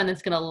have a friend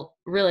that's going to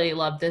really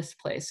love this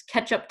place.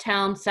 Ketchup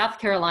Town, South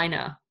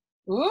Carolina.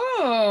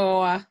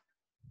 Ooh.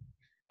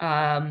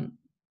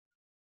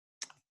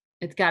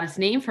 It's got its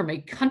name from a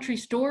country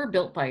store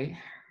built by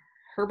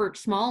Herbert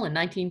Small in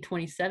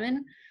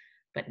 1927,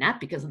 but not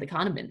because of the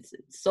condiments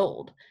it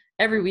sold.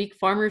 Every week,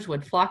 farmers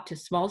would flock to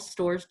small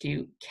stores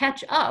to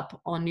catch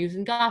up on news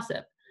and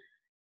gossip.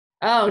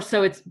 Oh,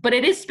 but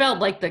it is spelled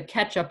like the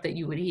ketchup that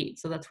you would eat,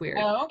 so that's weird.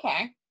 Oh,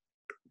 okay.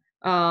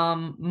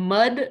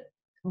 Mud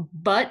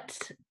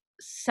Butte,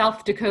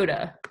 South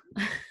Dakota.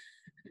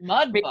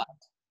 Mud Butte.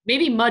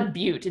 Maybe Mud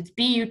Butte. It's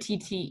Butte.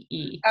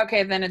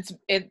 Okay, then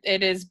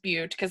it is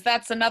Butte, because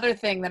that's another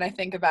thing that I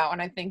think about when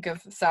I think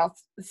of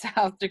South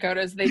Dakota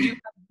is they do have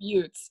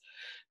buttes.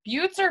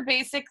 Buttes are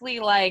basically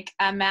like,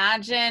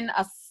 imagine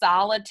a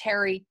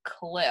solitary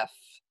cliff.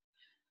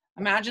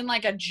 Imagine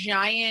like a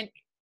giant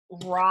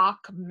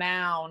rock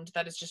mound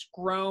that is just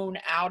grown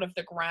out of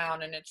the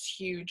ground, and it's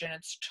huge and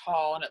it's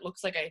tall and it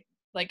looks like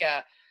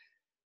a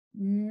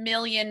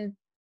million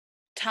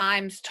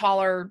times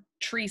taller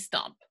tree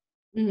stump.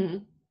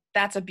 Mm-hmm.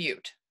 That's a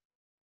butte.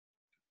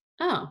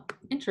 Oh,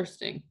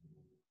 interesting.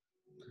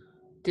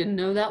 Didn't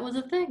know that was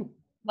a thing.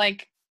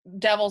 Like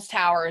Devil's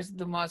Tower is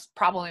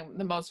probably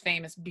the most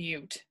famous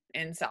butte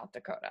in South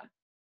Dakota.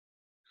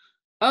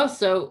 Oh,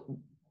 so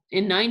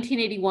in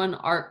 1981,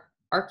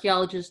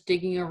 archaeologists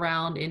digging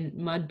around in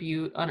Mud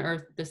Butte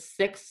unearthed the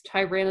 6th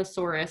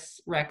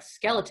Tyrannosaurus Rex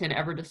skeleton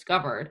ever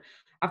discovered.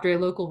 After a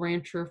local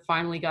rancher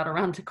finally got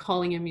around to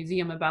calling a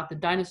museum about the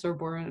dinosaur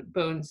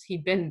bones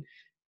he'd been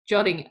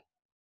jutting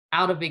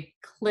out of a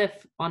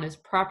cliff on his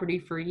property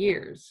for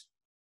years.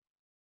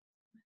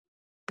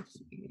 That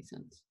doesn't make any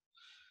sense.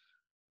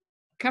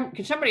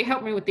 Can somebody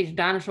help me with these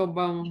dinosaur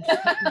bones?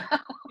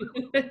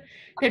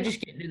 They're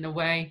just getting in the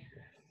way.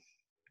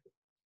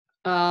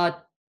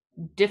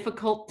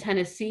 Difficult,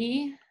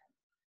 Tennessee.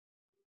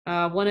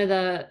 One of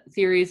the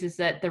theories is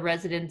that the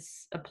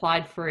residents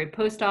applied for a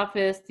post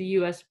office. The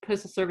U.S.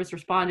 Postal Service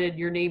responded,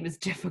 "Your name is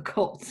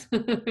difficult,"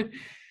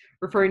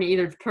 referring to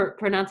either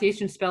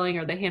pronunciation, spelling,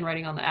 or the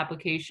handwriting on the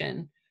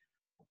application.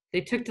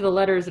 They took to the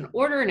letters in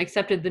order and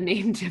accepted the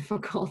name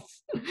difficult.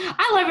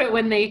 I love it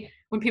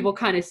when people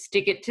kind of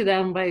stick it to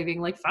them by being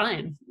like,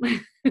 fine.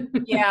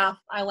 Yeah,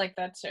 I like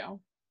that too.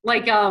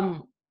 Like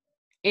oh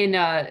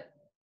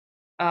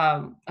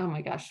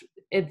my gosh,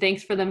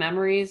 Thanks for the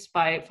Memories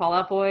by Fall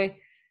Out Boy.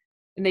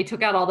 And they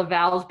took out all the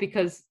vowels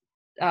because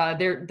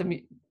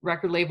the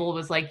record label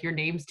was like, your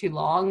name's too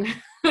long.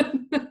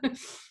 I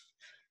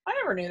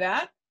never knew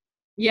that.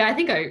 Yeah, I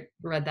think I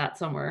read that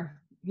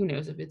somewhere. Who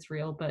knows if it's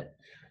real, but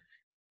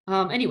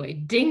anyway,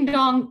 Ding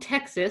Dong,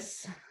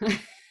 Texas.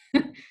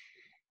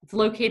 It's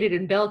located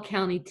in Bell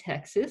County,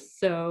 Texas.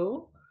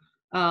 So,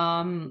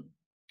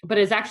 but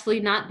it's actually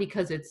not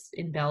because it's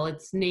in Bell.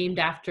 It's named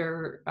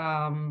after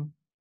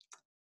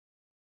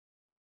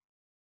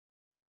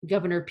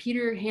Governor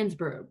Peter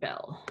Hansborough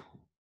Bell.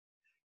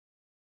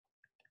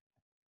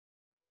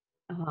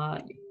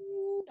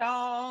 Ding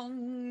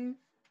dong.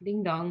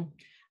 Ding dong.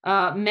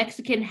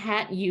 Mexican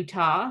Hat,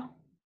 Utah.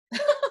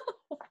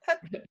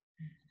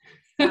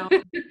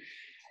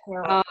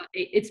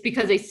 It's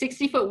because a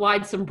 60-foot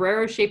wide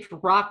sombrero-shaped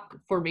rock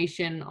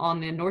formation on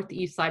the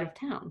northeast side of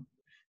town.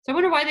 So I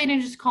wonder why they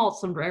didn't just call it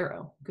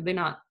sombrero. Could they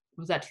not?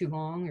 Was that too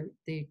long? Or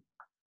they?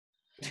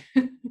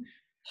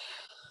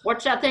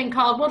 What's that thing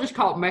called? We'll just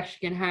call it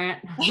Mexican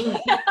Hat.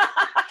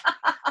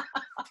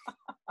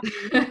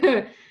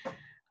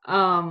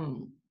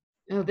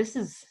 Oh, this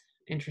is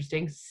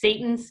interesting.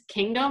 Satan's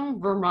Kingdom,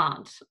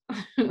 Vermont.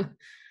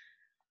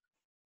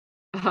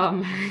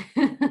 um,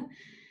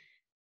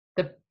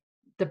 the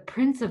the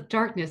Prince of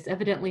Darkness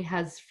evidently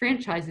has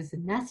franchises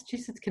in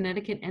Massachusetts,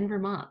 Connecticut, and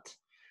Vermont.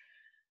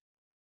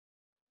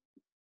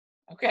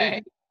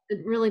 Okay.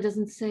 It really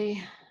doesn't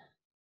say.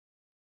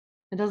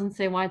 It doesn't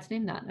say why it's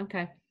named that.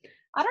 Okay.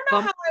 I don't know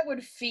how I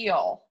would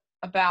feel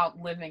about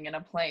living in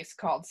a place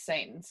called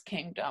Satan's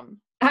Kingdom.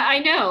 I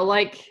know,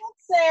 like, I don't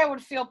say I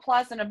would feel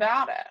pleasant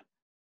about it.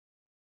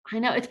 I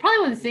know it's probably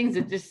one of those things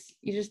that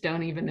you just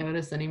don't even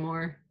notice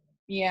anymore.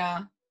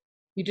 Yeah.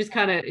 You just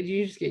get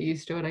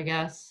used to it, I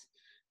guess.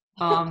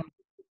 Yeah,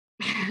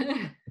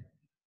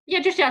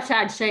 just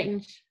outside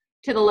Satan's,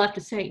 to the left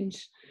of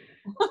Satan's.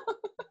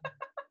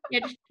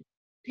 Yeah, just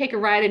take a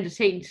ride into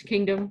Satan's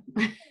Kingdom.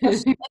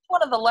 It's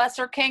one of the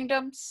lesser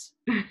kingdoms.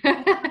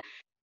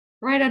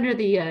 Right under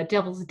the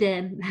Devil's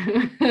Den.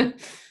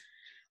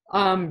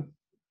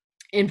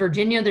 In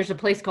Virginia, there's a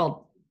place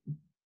called,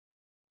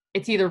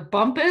 it's either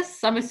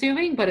Bumpus, I'm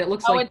assuming, but it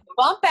looks like it's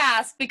Bump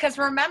Ass, because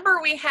remember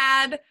we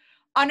had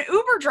an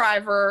Uber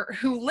driver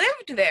who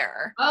lived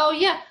there. Oh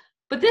yeah,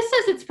 but this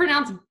says it's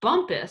pronounced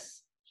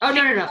Bumpus. Oh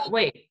no,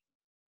 wait.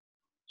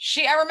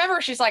 I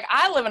remember she's like,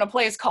 I live in a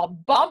place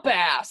called Bump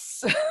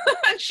Ass.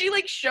 And she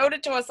like showed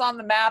it to us on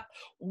the map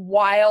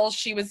while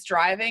she was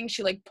driving.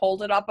 She like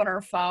pulled it up on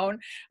her phone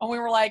and we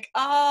were like,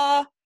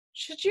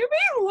 should you be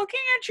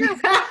looking at your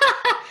phone?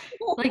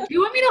 Like, do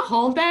you want me to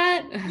hold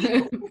that?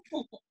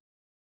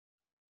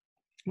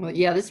 Well,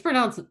 yeah, this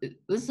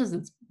says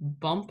it's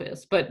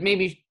Bumpus, but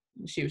maybe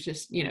she was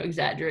just,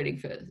 exaggerating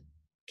for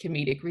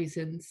comedic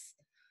reasons.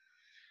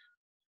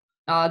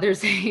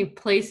 There's a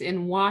place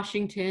in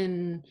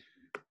Washington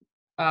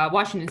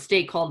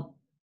State called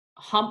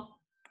Hump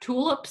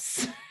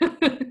Tulips.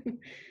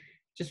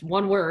 Just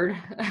one word.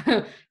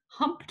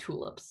 Hump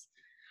Tulips.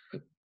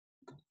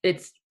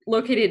 It's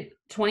located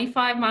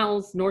 25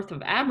 miles north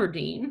of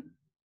Aberdeen.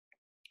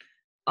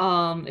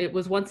 It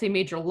was once a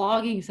major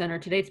logging center.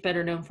 Today it's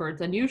better known for its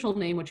unusual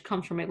name, which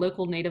comes from a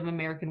local Native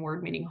American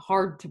word meaning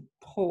hard to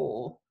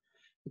pull.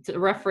 It's a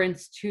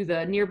reference to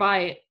the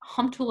nearby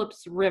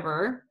Humptulips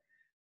River.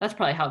 That's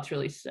probably how it's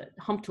really said,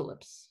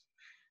 Humptulips,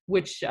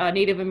 which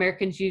Native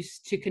Americans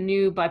used to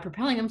canoe by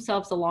propelling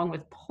themselves along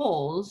with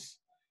poles.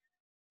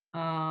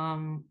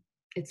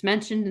 It's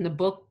mentioned in the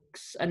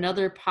books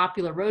Another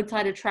Popular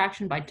Roadside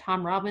Attraction by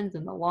Tom Robbins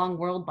and The Long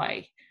World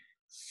by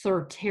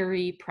Sir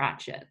Terry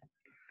Pratchett.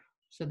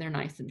 So they're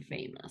nice and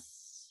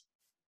famous.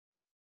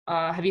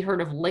 Have you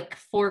heard of Lick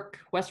Fork,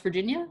 West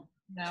Virginia?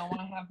 No,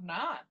 I have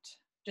not.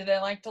 Do they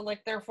like to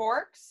lick their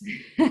forks?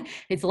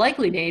 It's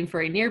likely named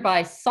for a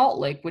nearby salt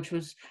lick, which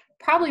was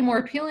probably more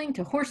appealing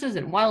to horses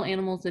and wild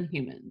animals than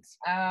humans.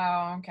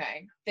 Oh,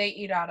 okay. They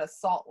eat out of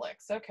salt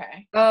licks.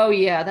 Okay. Oh,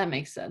 yeah, that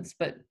makes sense.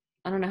 But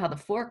I don't know how the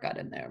fork got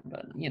in there,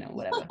 but,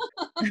 whatever.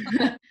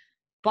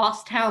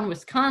 Bosstown,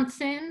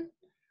 Wisconsin.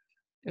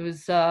 It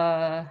was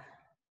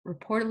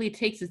reportedly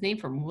takes his name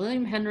from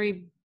William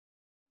Henry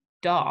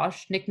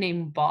Dosch,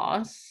 nicknamed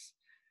Boss.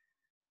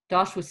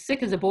 Dosch was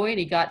sick as a boy, and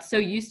he got so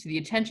used to the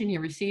attention he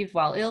received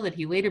while ill that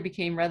he later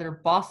became rather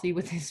bossy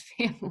with his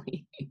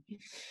family.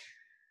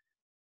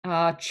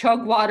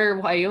 Chugwater,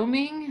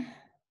 Wyoming.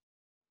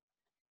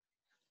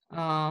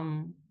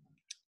 Was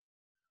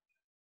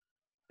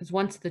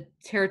once the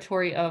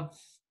territory of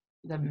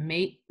the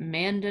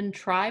Mandan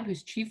tribe,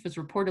 whose chief was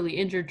reportedly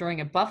injured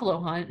during a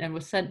buffalo hunt and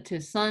was sent to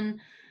his son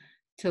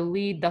to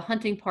lead the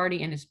hunting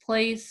party in his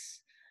place.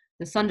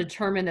 The son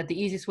determined that the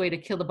easiest way to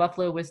kill the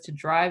buffalo was to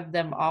drive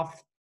them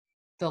off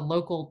the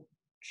local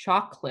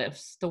chalk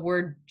cliffs. The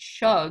word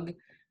chug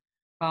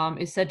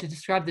is said to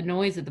describe the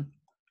noise that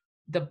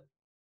the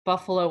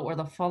buffalo or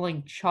the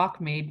falling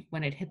chalk made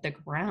when it hit the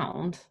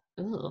ground,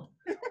 or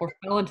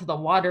fell into the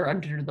water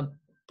under the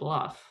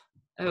bluff.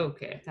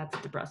 Okay, that's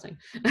depressing.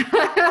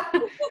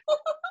 That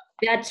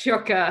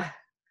took an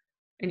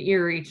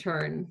eerie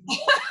turn.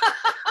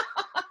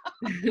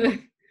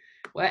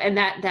 Well, and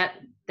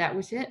that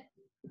was it.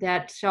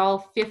 That's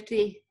all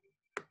 50.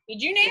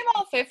 Did you name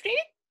all 50?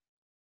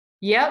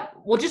 Yep.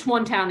 Well, just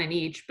one town in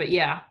each, but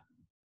yeah.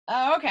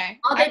 Oh, okay.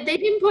 Oh, they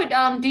didn't put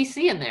DC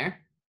in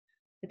there.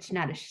 It's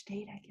not a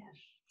state, I guess.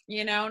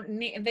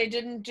 They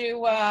didn't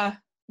do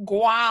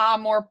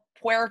Guam or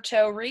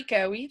Puerto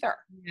Rico either.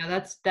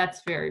 Yeah,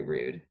 that's very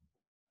rude.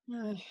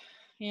 You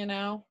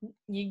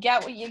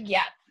get what you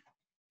get,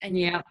 and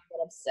you get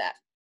upset.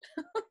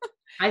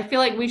 I feel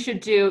like we should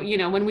do,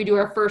 when we do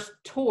our first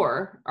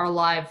tour, our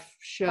live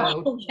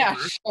show. Oh, yeah,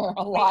 sure,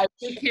 a live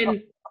show.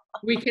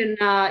 We can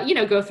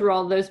go through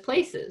all those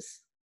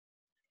places.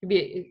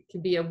 It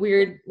could be a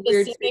weird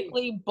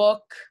specifically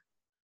book.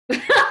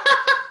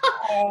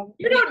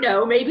 You don't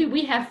know. Maybe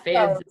we have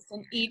fans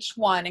in each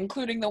one,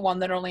 including the one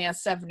that only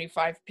has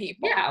 75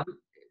 people. Yeah,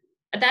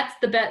 that's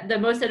the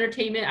most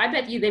entertainment. I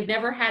bet you they've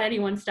never had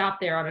anyone stop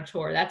there on a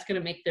tour. That's going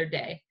to make their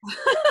day.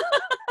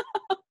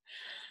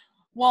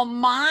 Well,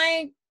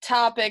 my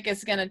topic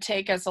is going to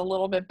take us a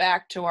little bit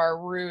back to our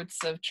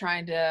roots of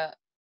trying to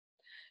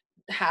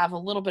have a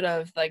little bit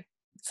of like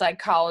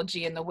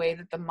psychology in the way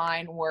that the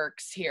mind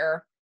works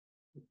here.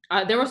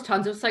 There was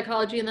tons of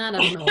psychology in that.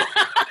 I don't know.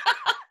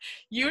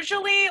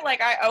 Usually,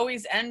 like, I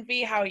always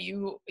envy how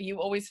you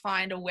always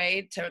find a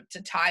way to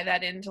tie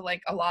that into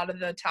like a lot of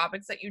the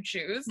topics that you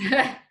choose.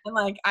 And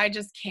like, I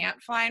just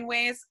can't find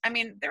ways. I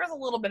mean, there was a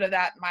little bit of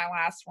that in my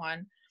last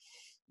one,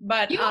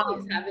 but you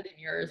always have it in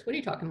yours. What are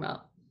you talking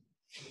about?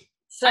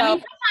 So I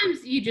mean,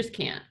 sometimes you just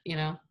can't, you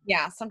know?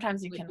 Yeah,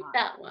 sometimes you like cannot.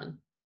 That one.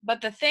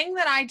 But the thing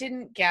that I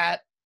didn't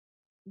get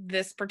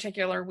this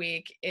particular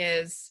week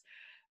is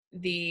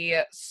the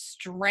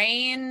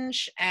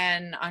strange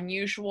and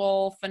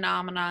unusual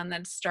phenomenon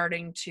that's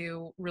starting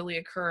to really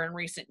occur in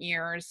recent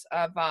years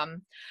of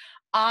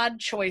odd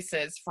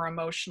choices for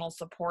emotional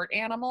support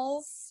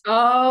animals.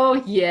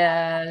 Oh,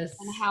 yes.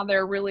 And how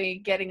they're really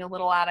getting a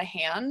little out of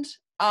hand.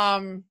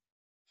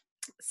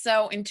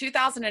 So in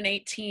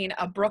 2018,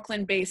 a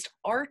Brooklyn-based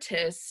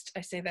artist,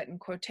 I say that in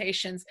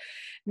quotations,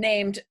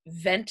 named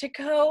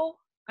Ventico,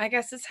 I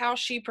guess is how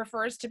she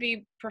prefers to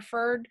be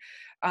preferred.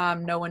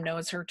 No one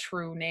knows her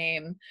true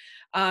name.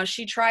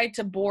 She tried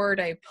to board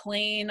a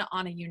plane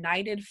on a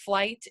United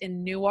flight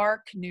in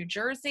Newark, New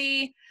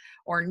Jersey,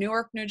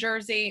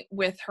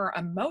 with her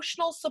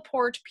emotional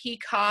support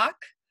peacock.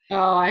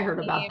 Oh, I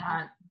heard about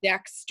that.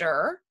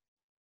 Dexter.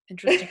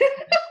 Interesting.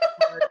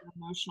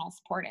 Emotional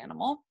support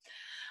animal.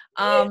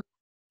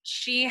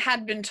 She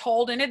had been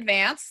told in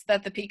advance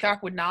that the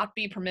peacock would not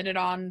be permitted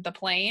on the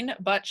plane,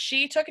 but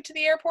she took it to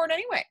the airport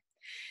anyway.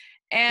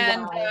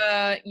 And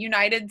wow.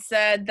 United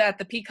said that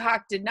the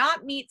peacock did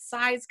not meet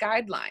size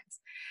guidelines.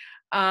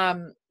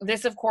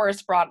 This, of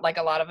course, brought like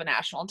a lot of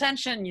national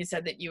attention. You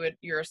said that you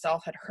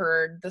yourself had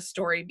heard the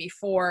story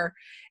before,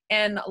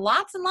 and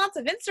lots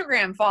of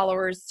Instagram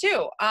followers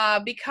too,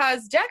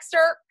 because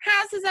Dexter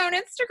has his own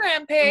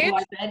Instagram page. Oh,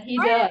 I bet he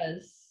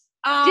does.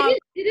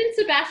 Didn't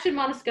Sebastian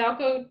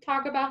Maniscalco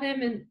talk about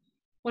him in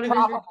one of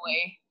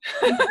probably.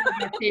 His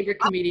favorite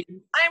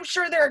comedians? I'm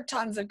sure there are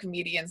tons of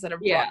comedians that have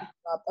brought it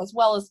up, as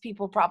well as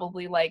people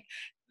probably like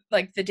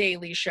The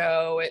Daily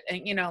Show,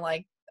 and you know,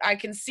 like I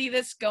can see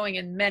this going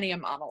in many a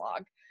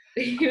monologue.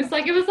 It was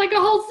like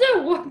a whole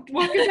zoo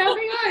walking down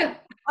the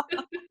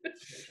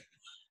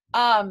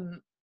aisle.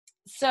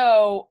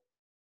 So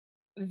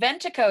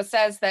Ventico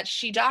says that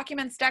she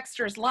documents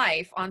Dexter's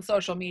life on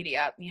social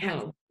media. He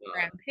has an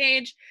Instagram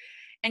page,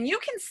 and you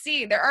can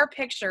see there are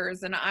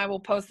pictures, and I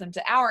will post them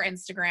to our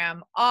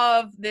Instagram,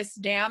 of this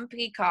damn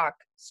peacock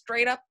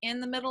straight up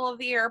in the middle of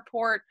the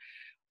airport,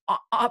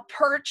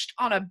 perched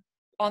on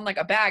like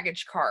a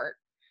baggage cart.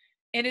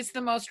 It is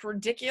the most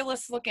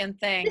ridiculous looking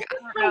thing.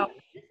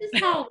 This is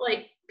how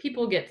like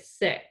people get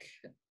sick.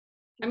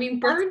 I mean,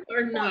 birds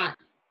are not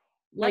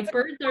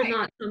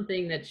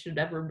something that should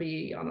ever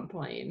be on a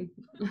plane.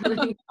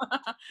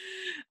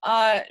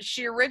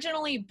 She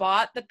originally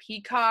bought the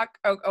peacock.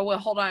 Oh, well,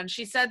 hold on.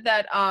 She said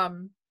that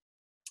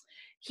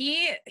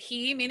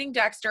he, meaning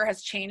Dexter,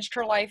 has changed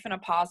her life in a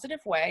positive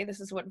way. This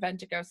is what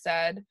Ventico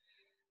said.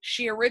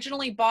 She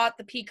originally bought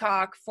the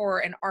peacock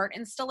for an art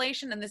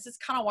installation, and this is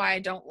kind of why I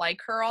don't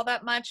like her all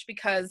that much,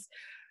 because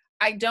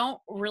I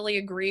don't really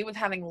agree with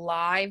having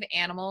live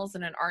animals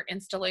in an art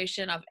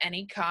installation of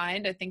any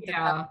kind. I think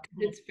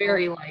it's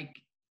very like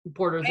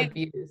borders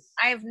abuse.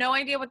 I have no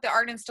idea what the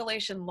art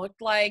installation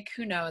looked like.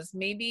 Who knows?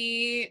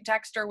 Maybe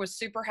Dexter was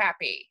super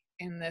happy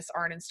in this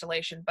art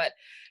installation, but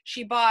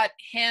she bought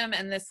him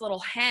and this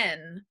little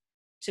hen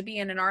to be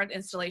in an art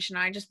installation.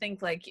 I just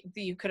think like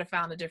you could have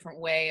found a different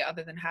way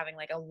other than having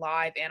like a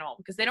live animal,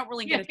 because they don't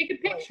really get take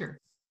a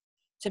picture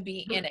to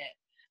be in it.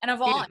 And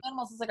of all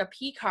animals, it's like a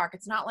peacock.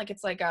 It's not like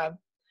it's like a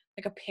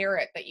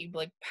parrot that you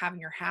like have in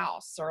your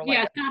house, or like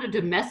it's not a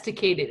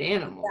domesticated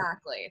animal.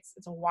 Exactly.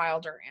 It's a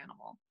wilder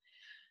animal.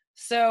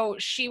 So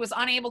she was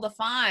unable to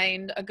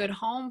find a good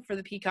home for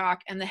the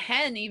peacock, and the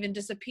hen even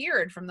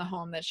disappeared from the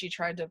home that she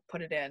tried to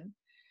put it in.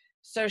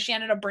 So she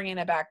ended up bringing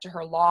it back to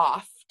her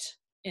loft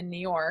in New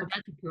York.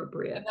 That's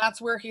appropriate. And that's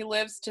where he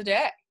lives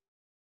today.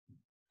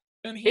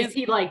 And is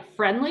he like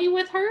friendly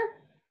with her?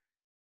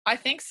 I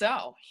think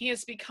so. He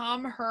has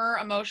become her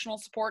emotional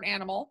support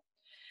animal,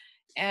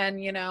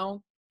 and you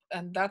know,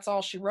 and that's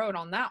all she wrote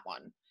on that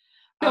one.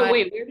 So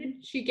wait, where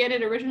did she get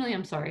it originally?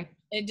 I'm sorry.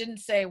 It didn't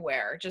say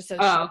where. It just says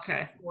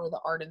for the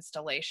art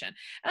installation.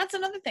 And that's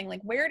another thing.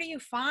 Like, where do you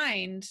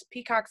find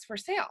peacocks for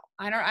sale?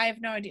 I have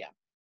no idea.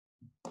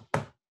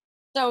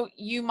 So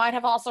you might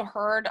have also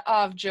heard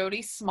of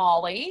Jody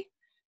Smalley,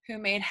 who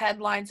made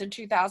headlines in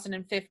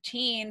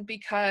 2015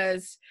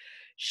 because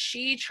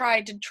she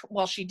tried to,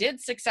 she did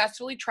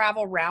successfully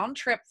travel round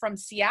trip from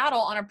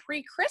Seattle on a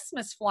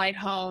pre-Christmas flight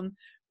home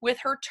with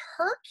her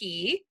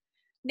turkey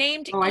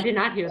named Easter. I did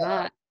not hear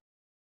that.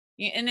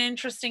 An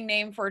interesting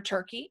name for a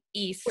turkey,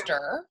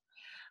 Easter.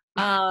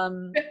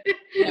 Don't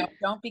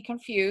be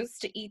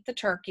confused to eat the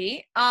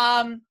turkey.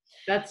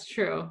 That's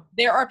true.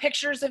 There are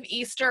pictures of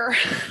Easter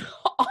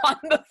on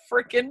the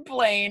freaking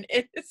plane.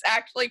 It is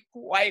actually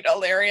quite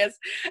hilarious.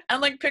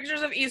 And like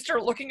pictures of Easter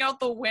looking out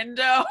the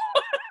window.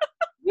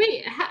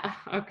 Wait,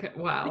 okay,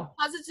 wow.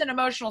 Because it's an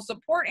emotional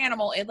support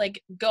animal, it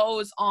like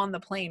goes on the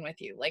plane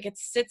with you. Like it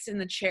sits in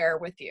the chair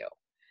with you.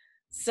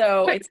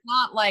 So But, it's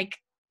not like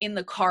in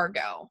the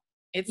cargo.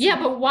 It's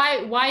yeah, but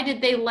why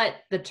did they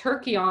let the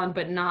turkey on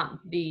but not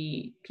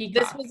the This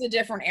peacock? was a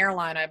different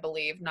airline, I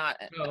believe, not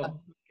Oh,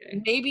 okay.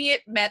 maybe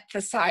it met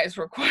the size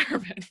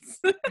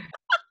requirements.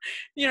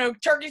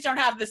 Turkeys don't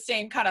have the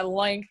same kind of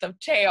length of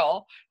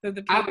tail that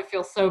the I peacock. would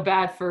feel so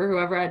bad for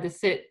whoever had to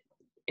sit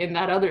in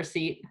that other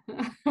seat.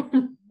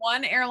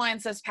 One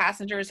airline says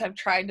passengers have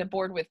tried to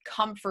board with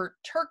comfort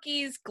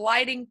turkeys,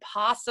 gliding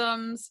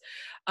possums,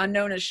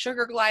 known as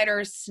sugar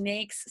gliders,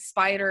 snakes,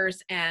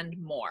 spiders, and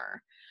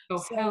more. Oh,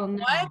 So, hell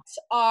no. what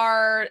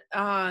are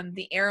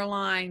the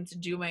airlines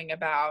doing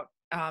about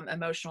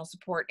emotional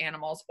support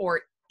animals,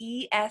 or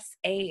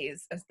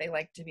ESAs, as they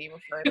like to be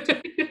referred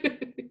to?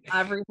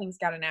 Everything's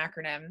got an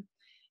acronym.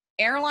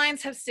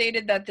 Airlines have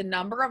stated that the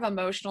number of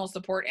emotional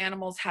support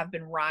animals have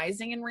been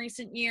rising in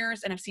recent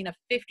years and have seen a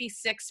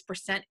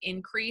 56%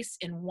 increase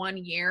in 1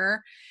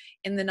 year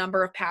in the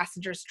number of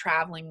passengers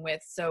traveling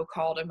with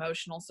so-called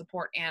emotional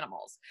support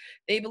animals.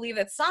 They believe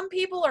that some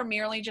people are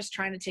merely just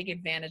trying to take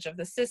advantage of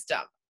the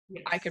system.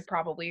 Yes. I could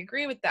probably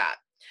agree with that.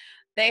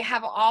 They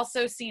have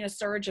also seen a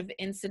surge of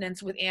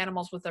incidents with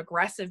animals with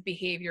aggressive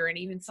behavior, and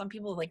even some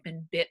people have like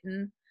been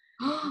bitten.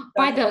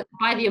 By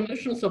the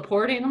emotional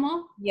support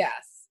animal?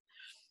 Yes.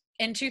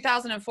 In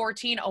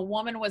 2014, a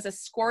woman was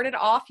escorted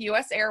off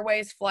U.S.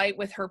 Airways flight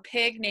with her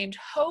pig named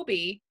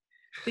Hobie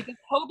because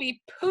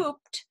Hobie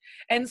pooped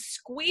and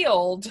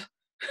squealed.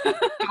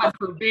 God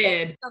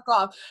forbid. Took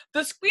off.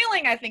 The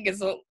squealing, I think,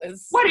 is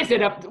What is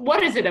it,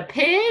 a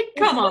pig?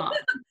 Come on.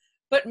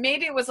 but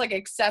maybe it was like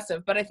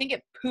excessive, but I think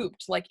it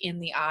pooped like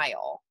in the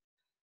aisle.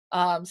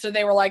 So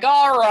they were like,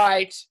 all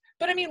right.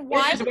 But I mean,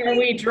 This is where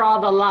we draw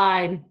the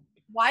line.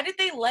 Why did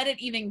they let it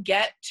even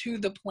get to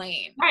the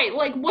plane? Right,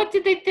 like what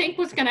did they think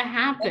was going to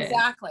happen?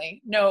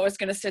 Exactly. No, it was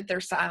going to sit there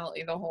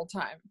silently the whole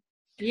time.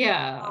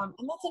 Yeah. And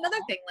that's another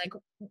thing. Like,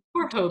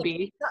 poor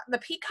Hobie. the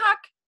peacock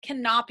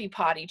cannot be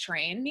potty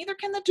trained. Neither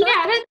can the turkey.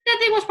 Yeah, that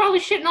thing was probably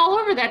shitting all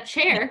over that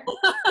chair.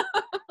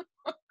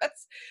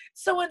 That's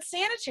so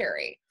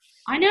unsanitary.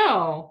 I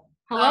know.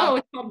 Hello,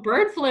 it's called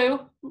bird flu.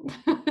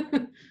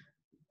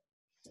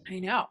 I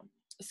know.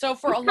 So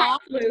for a long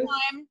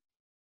time,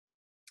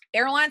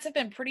 airlines have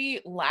been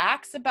pretty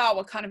lax about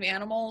what kind of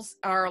animals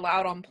are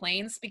allowed on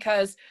planes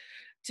because,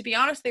 to be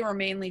honest, they were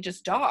mainly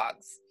just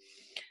dogs.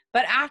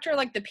 But after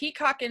like the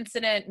peacock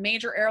incident,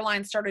 major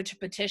airlines started to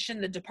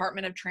petition the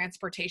Department of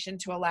Transportation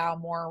to allow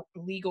more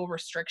legal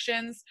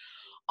restrictions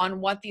on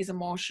what these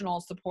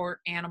emotional support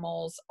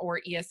animals,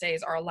 or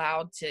ESAs, are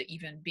allowed to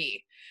even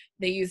be.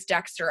 They use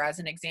Dexter as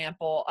an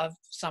example of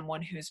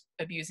someone who's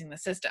abusing the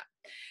system.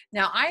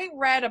 Now, I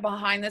read a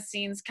behind the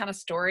scenes kind of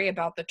story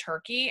about the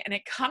turkey, and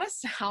it kind of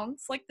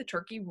sounds like the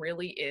turkey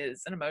really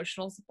is an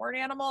emotional support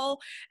animal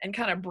and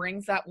kind of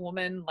brings that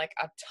woman like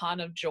a ton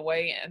of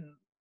joy and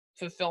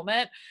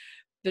fulfillment.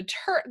 The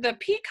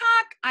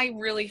peacock, I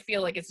really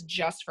feel like it's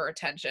just for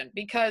attention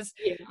because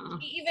she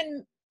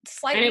even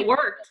slightly, and it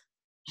worked.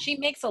 She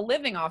makes a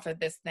living off of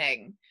this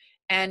thing.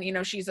 And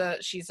she's a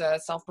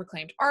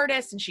self-proclaimed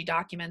artist, and she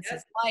documents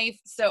his life.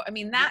 So I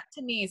mean, that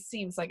to me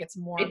seems like it's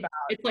more about,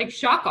 it's like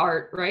shock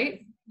art,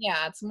 right?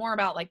 Yeah, it's more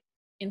about like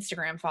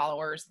Instagram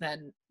followers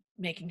than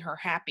making her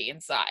happy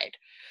inside.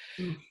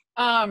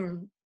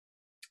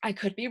 I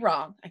could be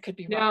wrong.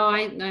 No,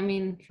 I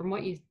mean, from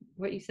what you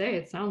say,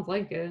 it sounds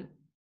like it.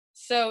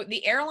 So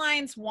the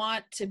airlines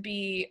want to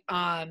be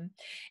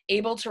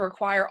able to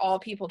require all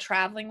people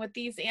traveling with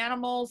these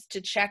animals to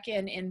check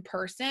in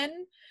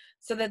person,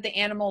 so that the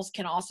animals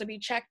can also be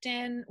checked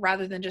in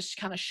rather than just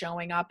kind of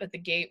showing up at the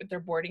gate with their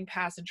boarding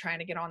pass and trying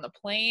to get on the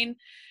plane.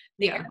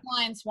 The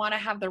airlines want to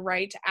have the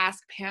right to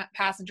ask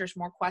passengers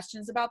more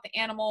questions about the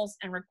animals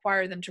and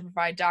require them to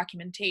provide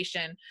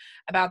documentation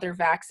about their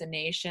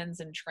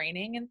vaccinations and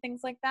training and things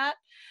like that.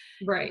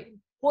 Right.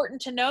 Important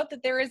to note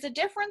that there is a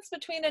difference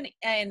between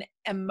an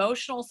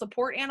emotional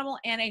support animal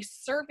and a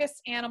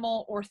service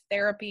animal or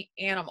therapy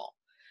animal.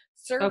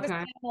 Service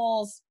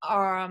animals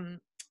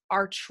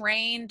are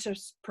trained to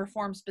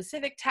perform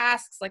specific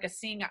tasks, like a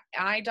seeing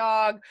eye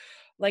dog,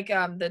 like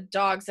the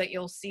dogs that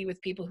you'll see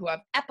with people who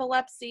have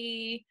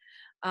epilepsy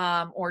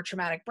or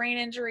traumatic brain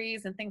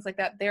injuries and things like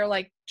that. They're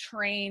like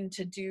trained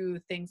to do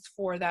things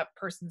for that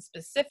person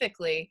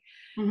specifically.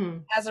 Mm-hmm.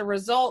 As a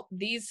result,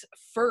 these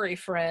furry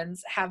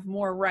friends have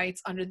more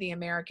rights under the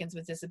Americans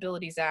with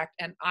Disabilities Act,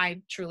 and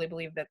I truly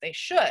believe that they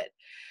should.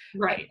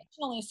 Right.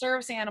 Additionally,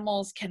 service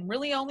animals can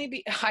really only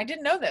be, I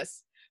didn't know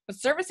this, but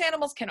service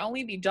animals can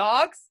only be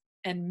dogs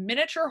and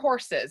miniature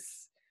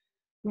horses.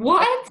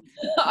 What?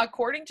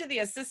 According to the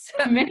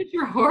assistant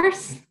miniature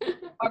horse?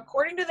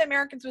 According to the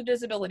Americans with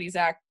Disabilities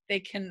Act, they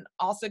can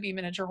also be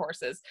miniature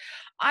horses.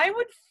 I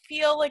would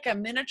feel like a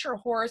miniature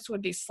horse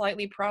would be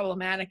slightly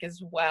problematic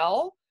as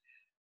well.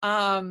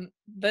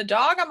 The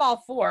dog I'm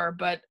all for,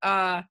 but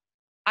I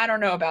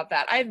don't know about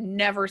that. I've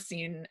never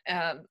seen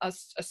a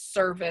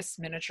service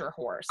miniature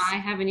horse. I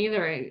haven't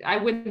either. I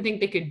wouldn't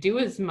think they could do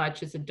as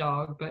much as a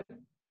dog, but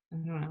I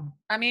don't know.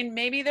 I mean,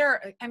 maybe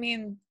they're kind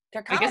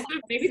of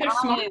Maybe they're the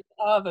smart. size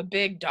of a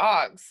big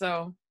dog,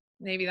 so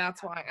maybe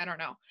that's why. I don't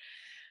know.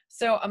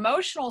 So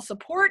emotional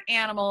support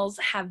animals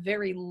have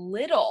very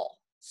little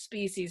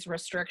species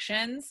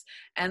restrictions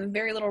and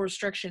very little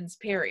restrictions,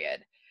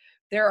 period.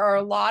 There are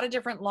a lot of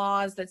different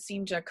laws that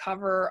seem to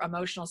cover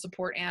emotional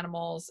support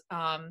animals,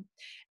 and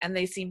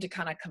they seem to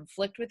kind of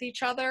conflict with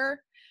each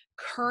other.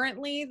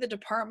 Currently, the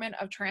Department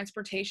of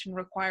Transportation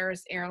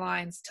requires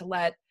airlines to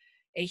let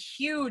a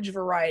huge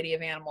variety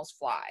of animals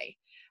fly,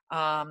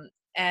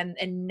 and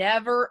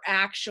never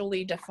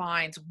actually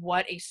defines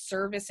what a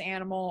service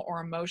animal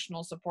or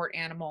emotional support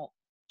animal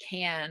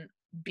can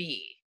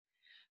be.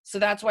 So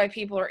that's why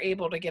people are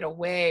able to get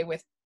away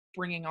with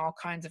bringing all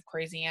kinds of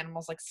crazy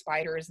animals like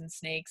spiders and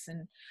snakes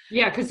and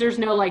Yeah, because there's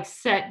no like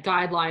set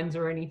guidelines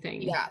or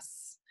anything.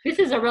 yes. This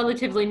is a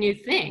relatively new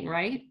thing,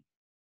 right?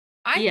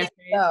 I think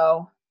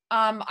so.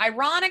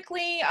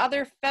 Ironically,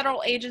 other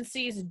federal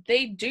agencies,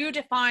 they do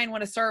define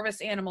what a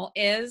service animal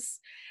is.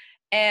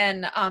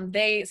 And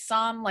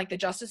some like the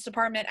Justice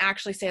Department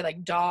actually say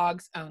like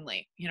dogs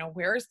only. You know,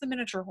 where's the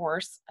miniature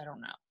horse? I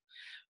don't know.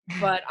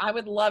 But I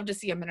would love to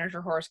see a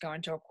miniature horse go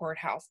into a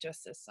courthouse to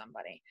assist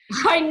somebody.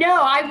 I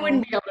know. I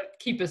wouldn't be able to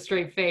keep a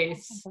straight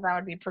face. That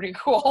would be pretty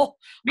cool.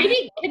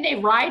 Maybe can they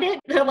ride it?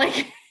 They're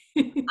like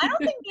I don't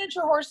think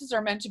miniature horses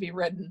are meant to be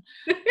ridden.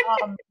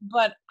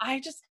 But I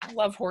just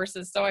love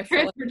horses, so I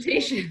feel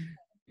transportation.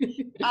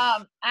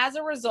 As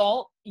a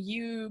result,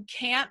 you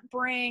can't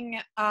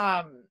bring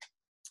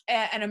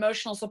an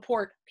emotional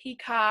support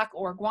peacock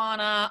or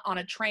iguana on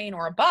a train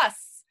or a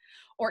bus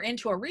or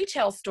into a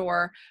retail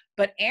store,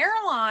 but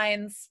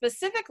airlines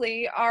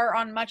specifically are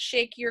on much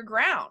shakier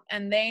ground,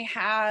 and they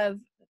have,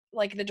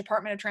 like the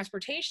Department of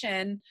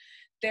Transportation,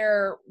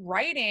 their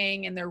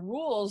writing and their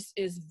rules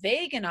is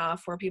vague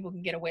enough where people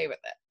can get away with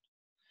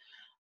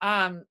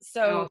it.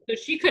 So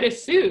she could have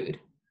sued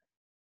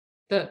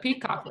the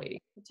peacock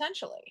lady.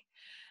 Potentially.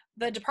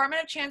 The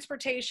Department of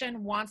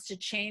Transportation wants to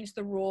change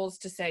the rules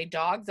to say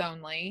dogs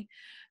only,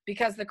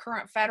 because the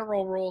current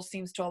federal rule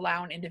seems to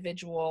allow an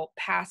individual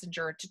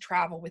passenger to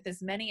travel with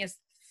as many as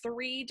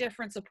 3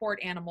 different support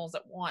animals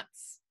at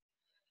once.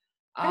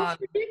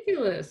 That's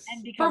ridiculous.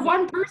 And for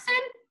one person?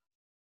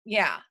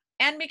 Yeah.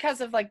 And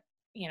because of like,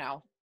 you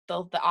know,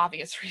 the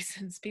obvious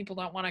reasons people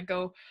don't want to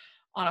go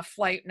on a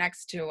flight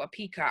next to a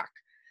peacock.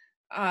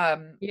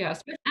 Yeah,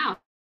 spit out.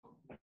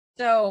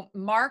 So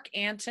Mark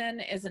Anton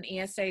is an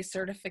ESA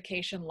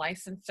certification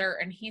licensor,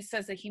 and he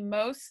says that he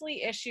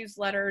mostly issues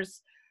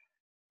letters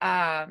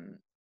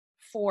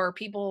for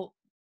people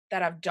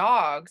that have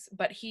dogs,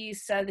 but he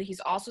said that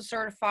he's also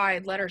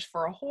certified letters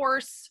for a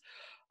horse,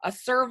 a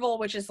serval,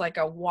 which is like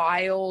a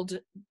wild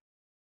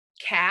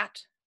cat.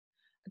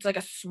 It's like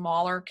a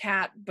smaller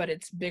cat, but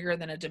it's bigger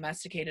than a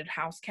domesticated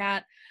house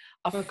cat,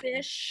 a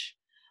fish,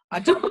 a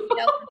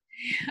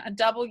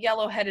double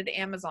yellow-headed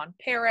Amazon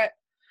parrot.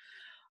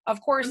 Of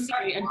course. I'm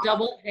sorry, a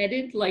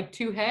double-headed, like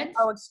 2 heads?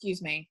 Oh,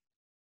 excuse me.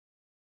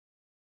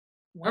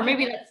 What? Or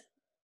maybe that's.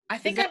 I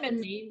think I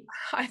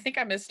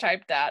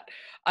mistyped that.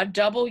 A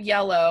double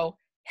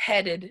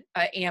yellow-headed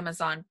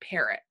Amazon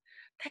parrot.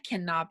 That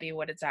cannot be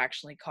what it's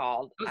actually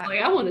called. I was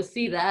like, I want to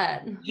see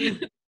that.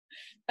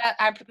 That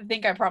I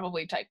think I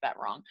probably typed that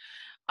wrong.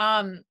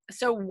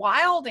 So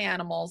wild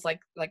animals like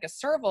a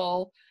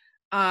serval,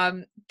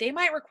 they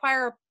might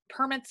require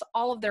permits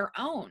all of their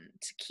own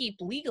to keep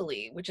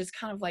legally, which is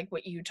kind of like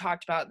what you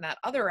talked about in that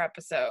other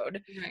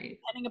episode, right,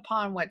 depending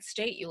upon what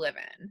state you live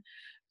in.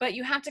 But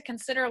you have to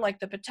consider like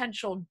the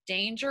potential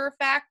danger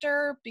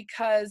factor,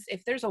 because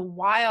if there's a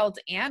wild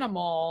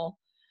animal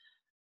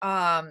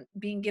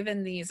being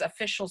given these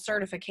official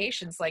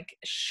certifications, like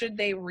should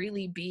they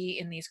really be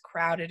in these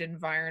crowded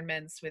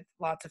environments with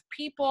lots of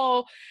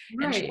people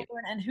and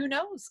children, and who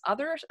knows,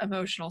 other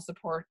emotional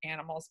support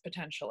animals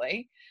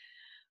potentially.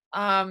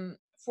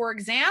 For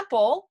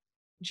example,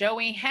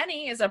 Joey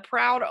Henney is a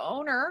proud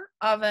owner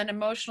of an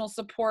emotional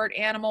support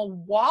animal,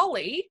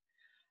 Wally,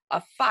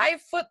 a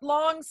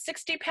 5-foot-long,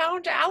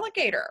 60-pound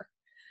alligator.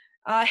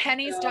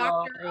 Henney's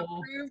doctor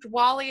approved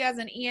Wally as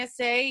an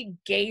ESA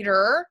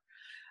gator,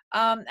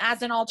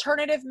 as an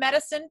alternative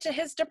medicine to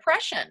his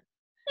depression.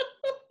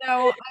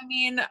 So, I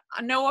mean,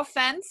 no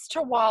offense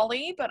to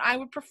Wally, but I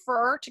would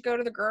prefer to go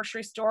to the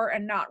grocery store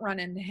and not run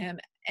into him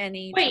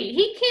any. Wait,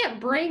 he can't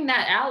bring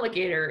that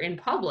alligator in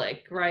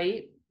public,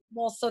 right?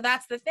 Well, so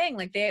that's the thing.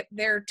 Like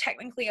they're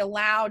technically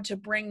allowed to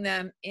bring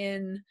them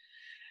in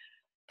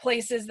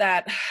places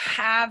that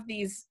have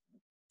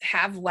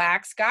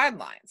lax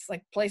guidelines,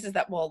 like places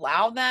that will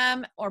allow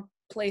them, or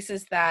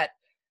places that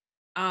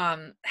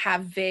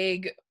have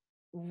vague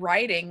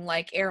writing,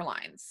 like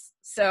airlines.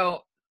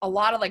 So a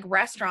lot of like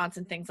restaurants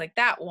and things like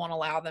that won't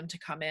allow them to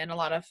come in. A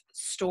lot of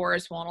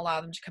stores won't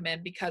allow them to come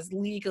in because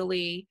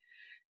legally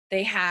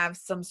they have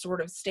some sort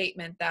of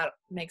statement that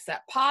makes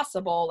that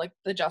possible, like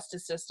the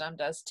justice system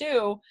does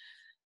too,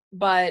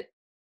 but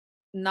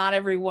not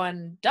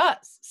everyone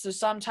does. So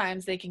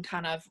sometimes they can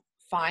kind of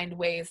find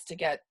ways to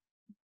get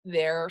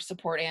their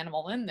support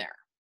animal in there.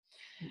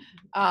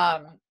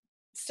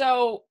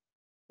 So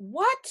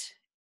what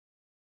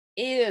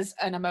is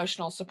an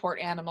emotional support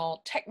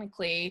animal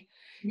technically?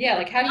 Yeah,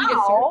 like how do you get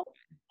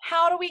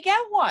How do we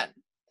get one?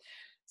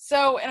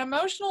 So an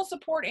emotional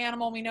support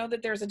animal, we know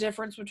that there's a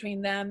difference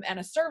between them and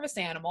a service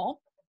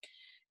animal.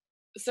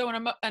 So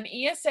an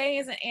ESA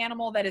is an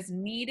animal that is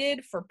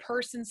needed for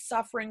persons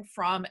suffering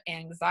from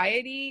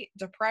anxiety,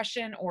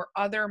 depression, or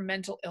other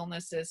mental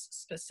illnesses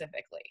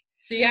specifically.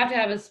 So you have to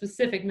have a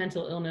specific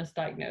mental illness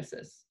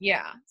diagnosis.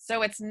 Yeah.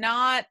 So it's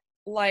not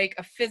like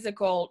a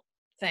physical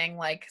thing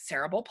like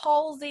cerebral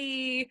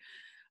palsy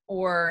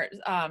or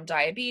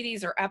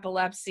diabetes or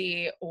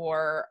epilepsy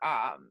or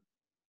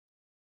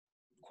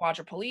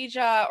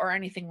quadriplegia or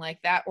anything like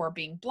that, or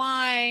being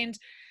blind.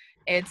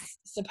 It's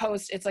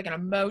like an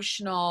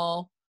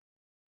emotional,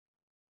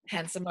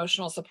 hence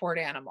emotional support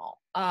animal,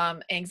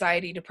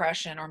 anxiety,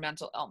 depression, or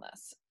mental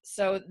illness.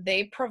 So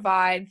they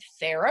provide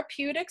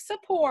therapeutic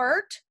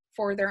support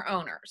for their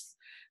owners.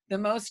 The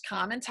most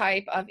common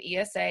type of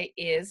ESA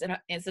is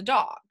a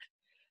dog.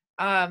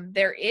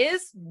 There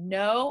is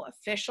no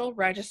official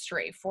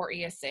registry for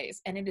ESAs,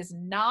 and it is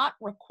not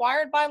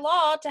required by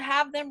law to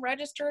have them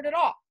registered at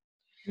all.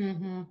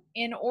 Mm-hmm.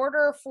 In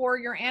order for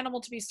your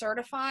animal to be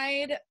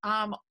certified,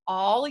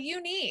 all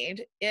you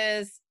need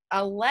is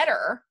a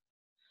letter.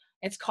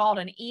 It's called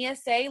an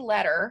ESA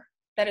letter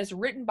that is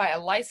written by a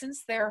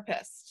licensed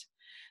therapist.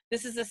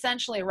 This is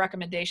essentially a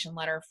recommendation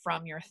letter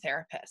from your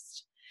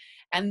therapist.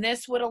 And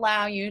this would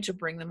allow you to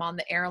bring them on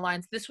the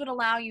airlines. This would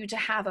allow you to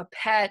have a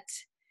pet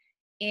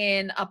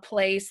in a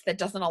place that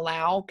doesn't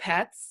allow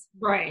pets.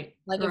 Right.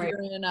 Like if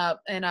you're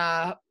in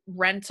a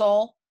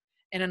rental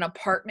in an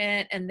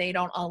apartment and they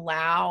don't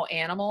allow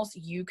animals,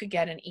 you could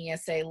get an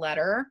ESA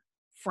letter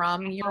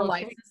from your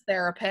licensed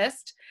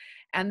therapist,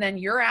 and then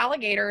your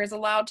alligator is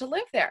allowed to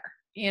live there,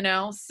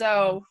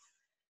 so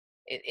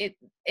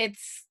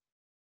it's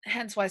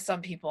hence why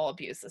some people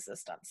abuse the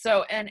system.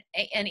 So an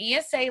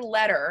ESA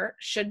letter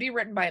should be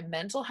written by a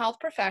mental health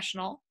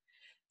professional.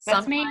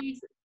 That's me.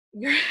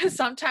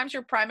 Sometimes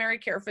your primary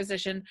care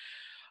physician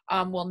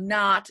will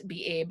not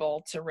be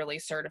able to really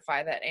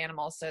certify that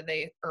animal, so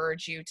they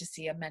urge you to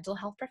see a mental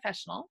health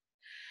professional.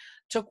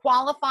 To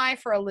qualify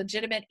for a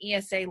legitimate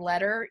ESA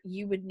letter,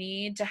 you would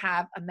need to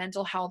have a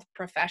mental health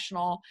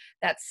professional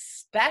that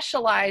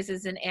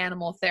specializes in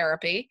animal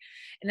therapy.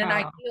 In an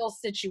ideal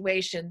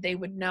situation, they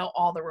would know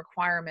all the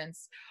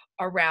requirements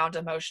around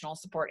emotional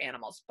support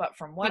animals. But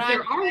from what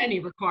there aren't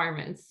any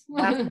requirements.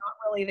 That's not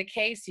really the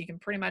case. You can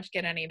pretty much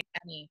get any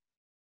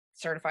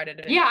certified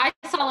individual. Yeah,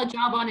 I saw a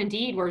job on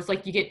Indeed where it's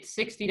like you get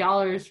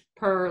 $60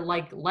 per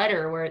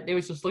letter, where they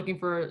was just looking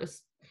for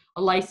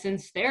a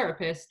licensed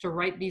therapist to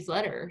write these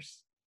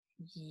letters.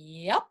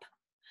 Yep.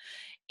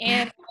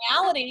 In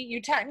reality,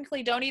 you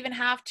technically don't even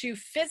have to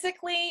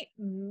physically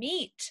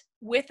meet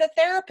with a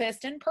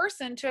therapist in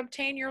person to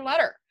obtain your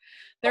letter.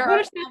 There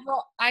are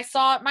several, I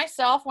saw it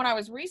myself when I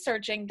was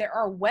researching, there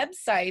are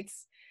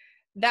websites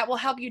that will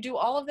help you do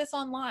all of this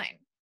online.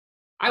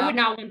 I would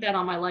not want that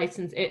on my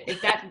license.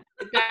 If that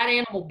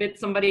animal bit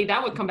somebody,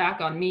 that would come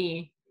back on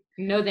me.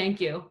 No, thank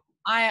you.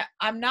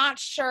 I'm not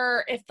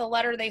sure if the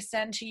letter they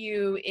send to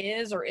you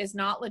is or is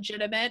not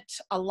legitimate.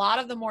 A lot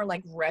of the more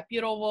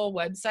reputable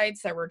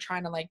websites that were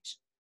trying to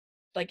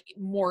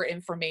more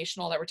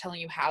informational, that were telling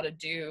you how to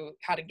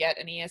get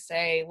an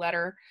ESA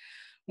letter,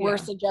 were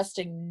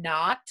suggesting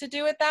not to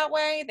do it that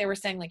way. They were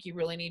saying you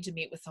really need to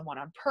meet with someone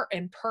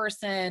in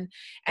person,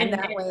 and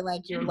that way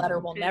your letter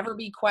will never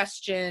be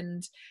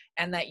questioned,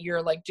 and that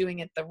you're doing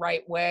it the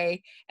right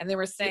way. And they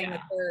were saying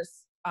that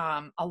there's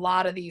a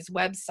lot of these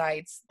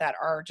websites that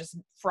are just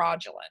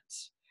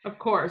fraudulent. Of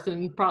course,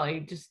 and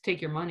probably just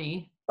take your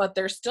money. But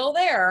they're still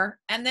there.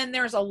 And then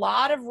there's a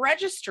lot of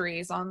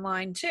registries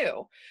online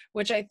too,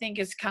 which I think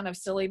is kind of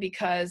silly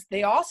because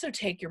they also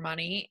take your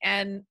money,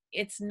 and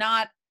it's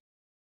not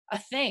a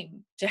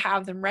thing to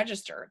have them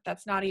registered.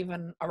 That's not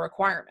even a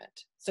requirement.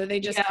 So they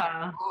just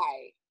buy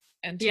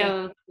and take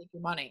your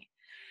money.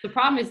 The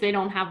problem is they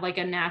don't have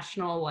a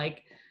national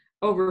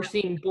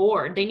overseeing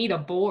board. They need a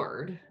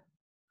board.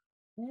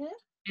 Mm-hmm.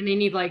 And they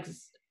need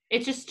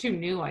it's just too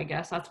new, I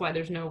guess. That's why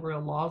there's no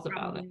real laws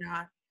about it.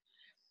 Not.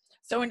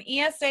 So an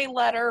ESA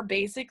letter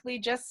basically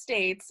just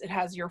states, it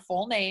has your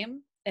full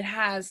name. It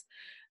has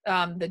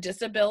the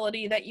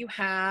disability that you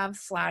have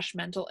 /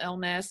 mental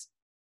illness.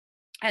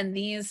 And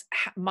these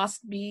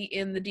must be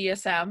in the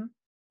DSM.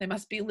 They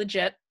must be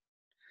legit.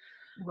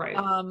 Right.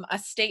 A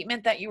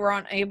statement that you were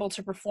unable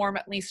to perform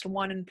at least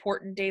one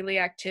important daily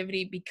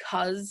activity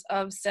because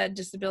of said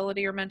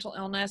disability or mental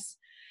illness,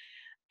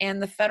 and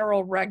the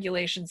federal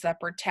regulations that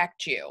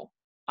protect you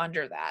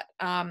under that.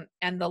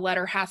 And the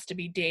letter has to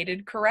be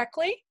dated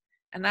correctly,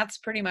 and that's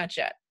pretty much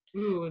it.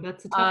 Ooh,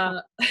 that's a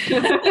tough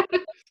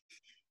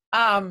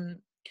one.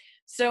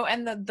 So,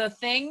 and the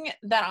thing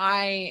that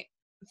I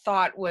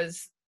thought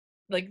was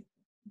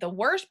the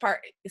worst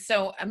part,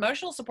 so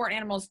emotional support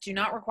animals do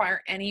not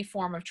require any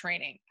form of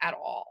training at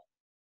all.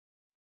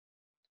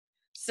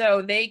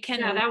 So they can.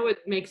 Yeah, that would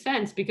make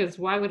sense, because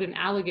why would an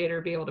alligator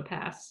be able to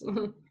pass?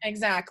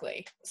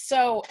 Exactly.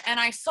 So, and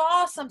I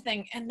saw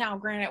something, and now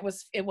granted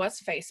it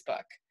was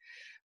Facebook,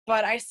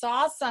 but I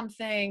saw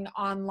something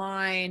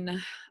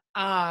online,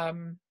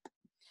 like,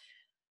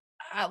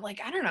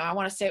 I don't know, I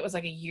want to say it was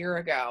like a year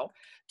ago,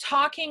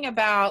 talking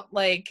about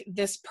like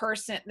this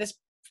person, this,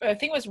 I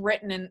think it was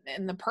written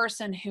and the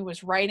person who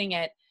was writing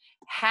it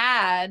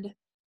had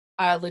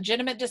a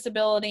legitimate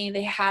disability.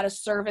 They had a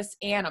service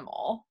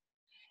animal,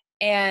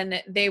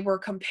 and they were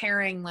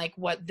comparing like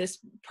what this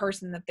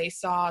person that they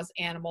saw's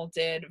animal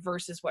did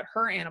versus what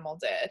her animal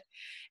did.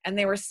 And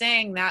they were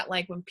saying that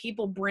like when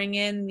people bring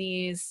in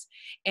these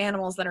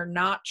animals that are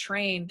not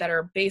trained, that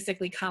are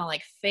basically kind of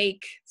like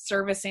fake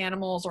service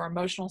animals or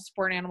emotional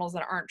support animals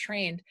that aren't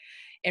trained,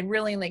 it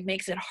really like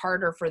makes it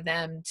harder for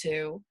them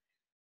to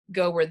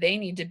go where they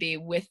need to be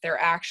with their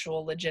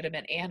actual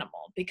legitimate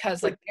animal,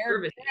 because like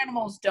their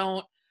animals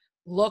don't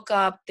look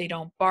up, they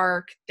don't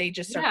bark, they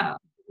just are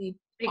completely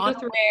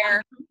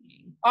unaware.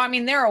 Oh, I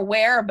mean, they're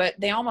aware, but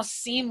they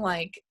almost seem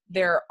like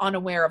they're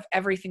unaware of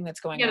everything that's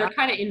going on. Yeah, they're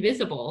kind of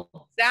invisible.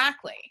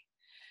 Exactly.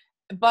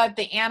 But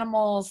the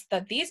animals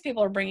that these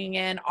people are bringing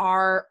in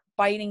are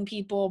biting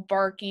people,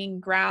 barking,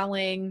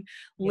 growling,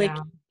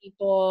 licking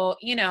people,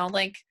 you know,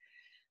 like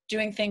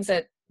doing things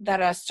that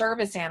a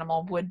service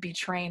animal would be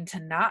trained to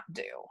not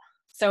do.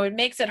 So it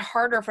makes it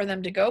harder for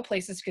them to go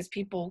places because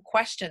people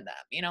question them,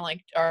 you know,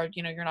 like, or,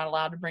 you know, you're not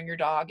allowed to bring your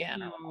dog in.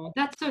 No,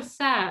 that's so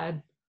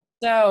sad.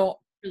 So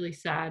really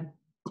sad.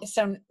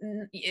 So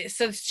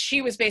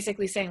she was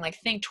basically saying like,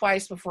 think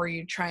twice before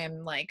you try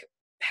and like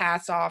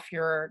pass off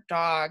your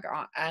dog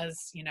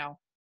as, you know,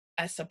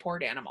 a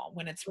support animal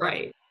when it's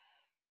ready.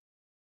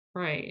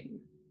 Right.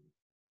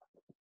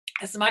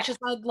 As much as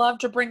I'd love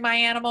to bring my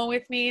animal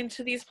with me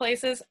into these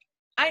places,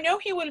 I know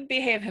he wouldn't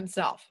behave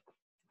himself.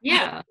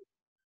 Yeah.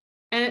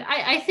 And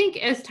I think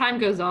as time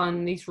goes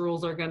on, these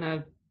rules are going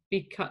to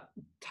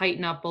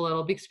tighten up a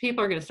little, because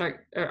people are going to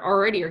start, or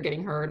already are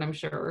getting hurt, I'm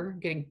sure,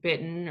 getting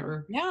bitten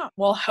or. Yeah.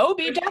 Well,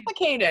 Hobie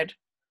defecated.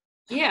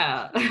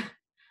 Yeah.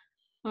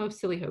 Oh,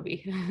 silly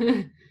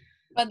Hobie.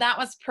 But that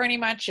was pretty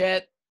much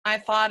it. I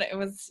thought it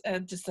was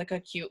just like a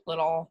cute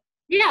little.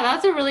 Yeah,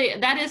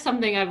 that is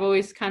something I've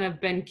always kind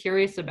of been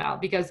curious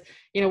about, because,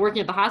 you know,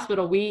 working at the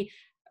hospital, we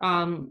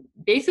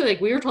basically,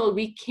 like, we were told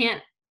we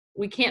can't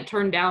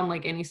turn down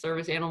like any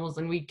service animals,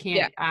 and we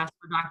can't ask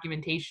for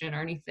documentation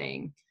or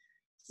anything.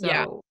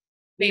 So,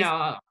 you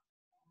know,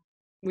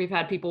 we've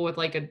had people with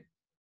like a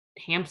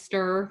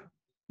hamster.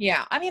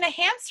 Yeah. I mean, a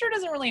hamster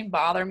doesn't really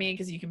bother me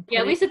because you can put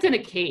at least it's in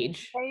a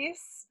cage.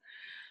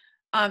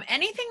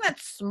 Anything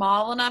that's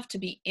small enough to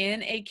be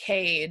in a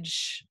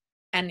cage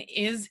and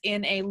is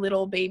in a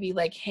little baby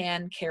like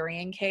hand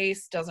carrying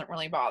case doesn't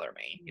really bother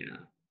me. Yeah.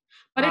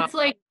 But it's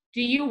like,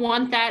 do you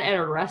want that at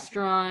a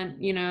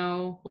restaurant, you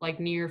know, like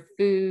near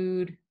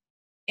food?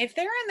 If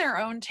they're in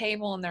their own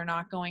table and they're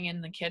not going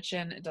in the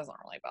kitchen, it doesn't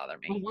really bother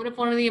me. Well, what if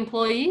one of the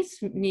employees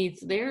needs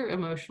their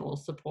emotional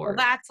support?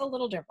 Well, that's a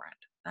little different.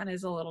 That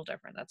is a little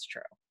different. That's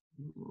true.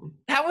 Mm-hmm.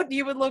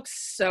 You would look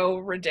so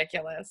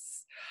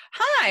ridiculous.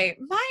 Hi,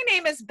 my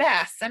name is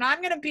Bess, and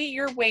I'm going to be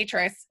your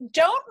waitress.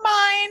 Don't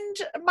mind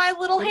my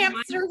little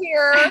hamster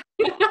here.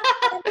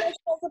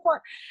 Emotional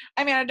support.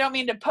 I mean, I don't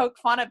mean to poke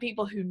fun at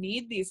people who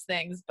need these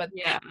things, but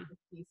that would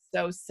be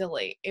so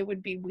silly. It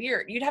would be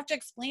weird. You'd have to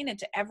explain it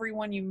to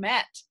everyone you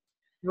met.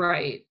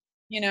 Right.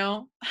 You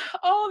know,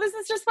 oh, this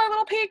is just my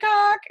little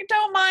peacock.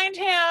 Don't mind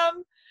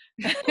him.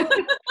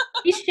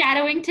 He's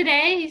shadowing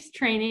today. He's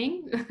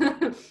training.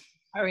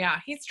 Oh yeah,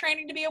 he's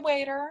training to be a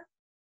waiter.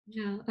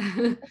 Yeah.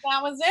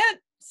 That was it.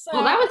 So,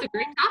 well, that was a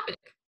great topic.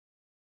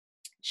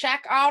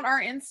 Check out our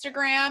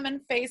Instagram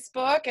and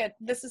Facebook at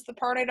This Is the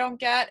Part I Don't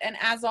Get. And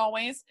as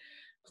always,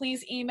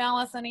 please email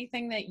us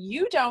anything that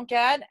you don't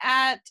get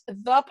at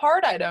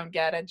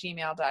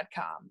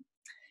thepartidon'tget@gmail.com.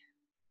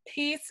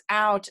 Peace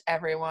out,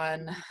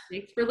 everyone.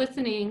 Thanks for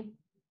listening.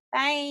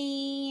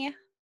 Bye.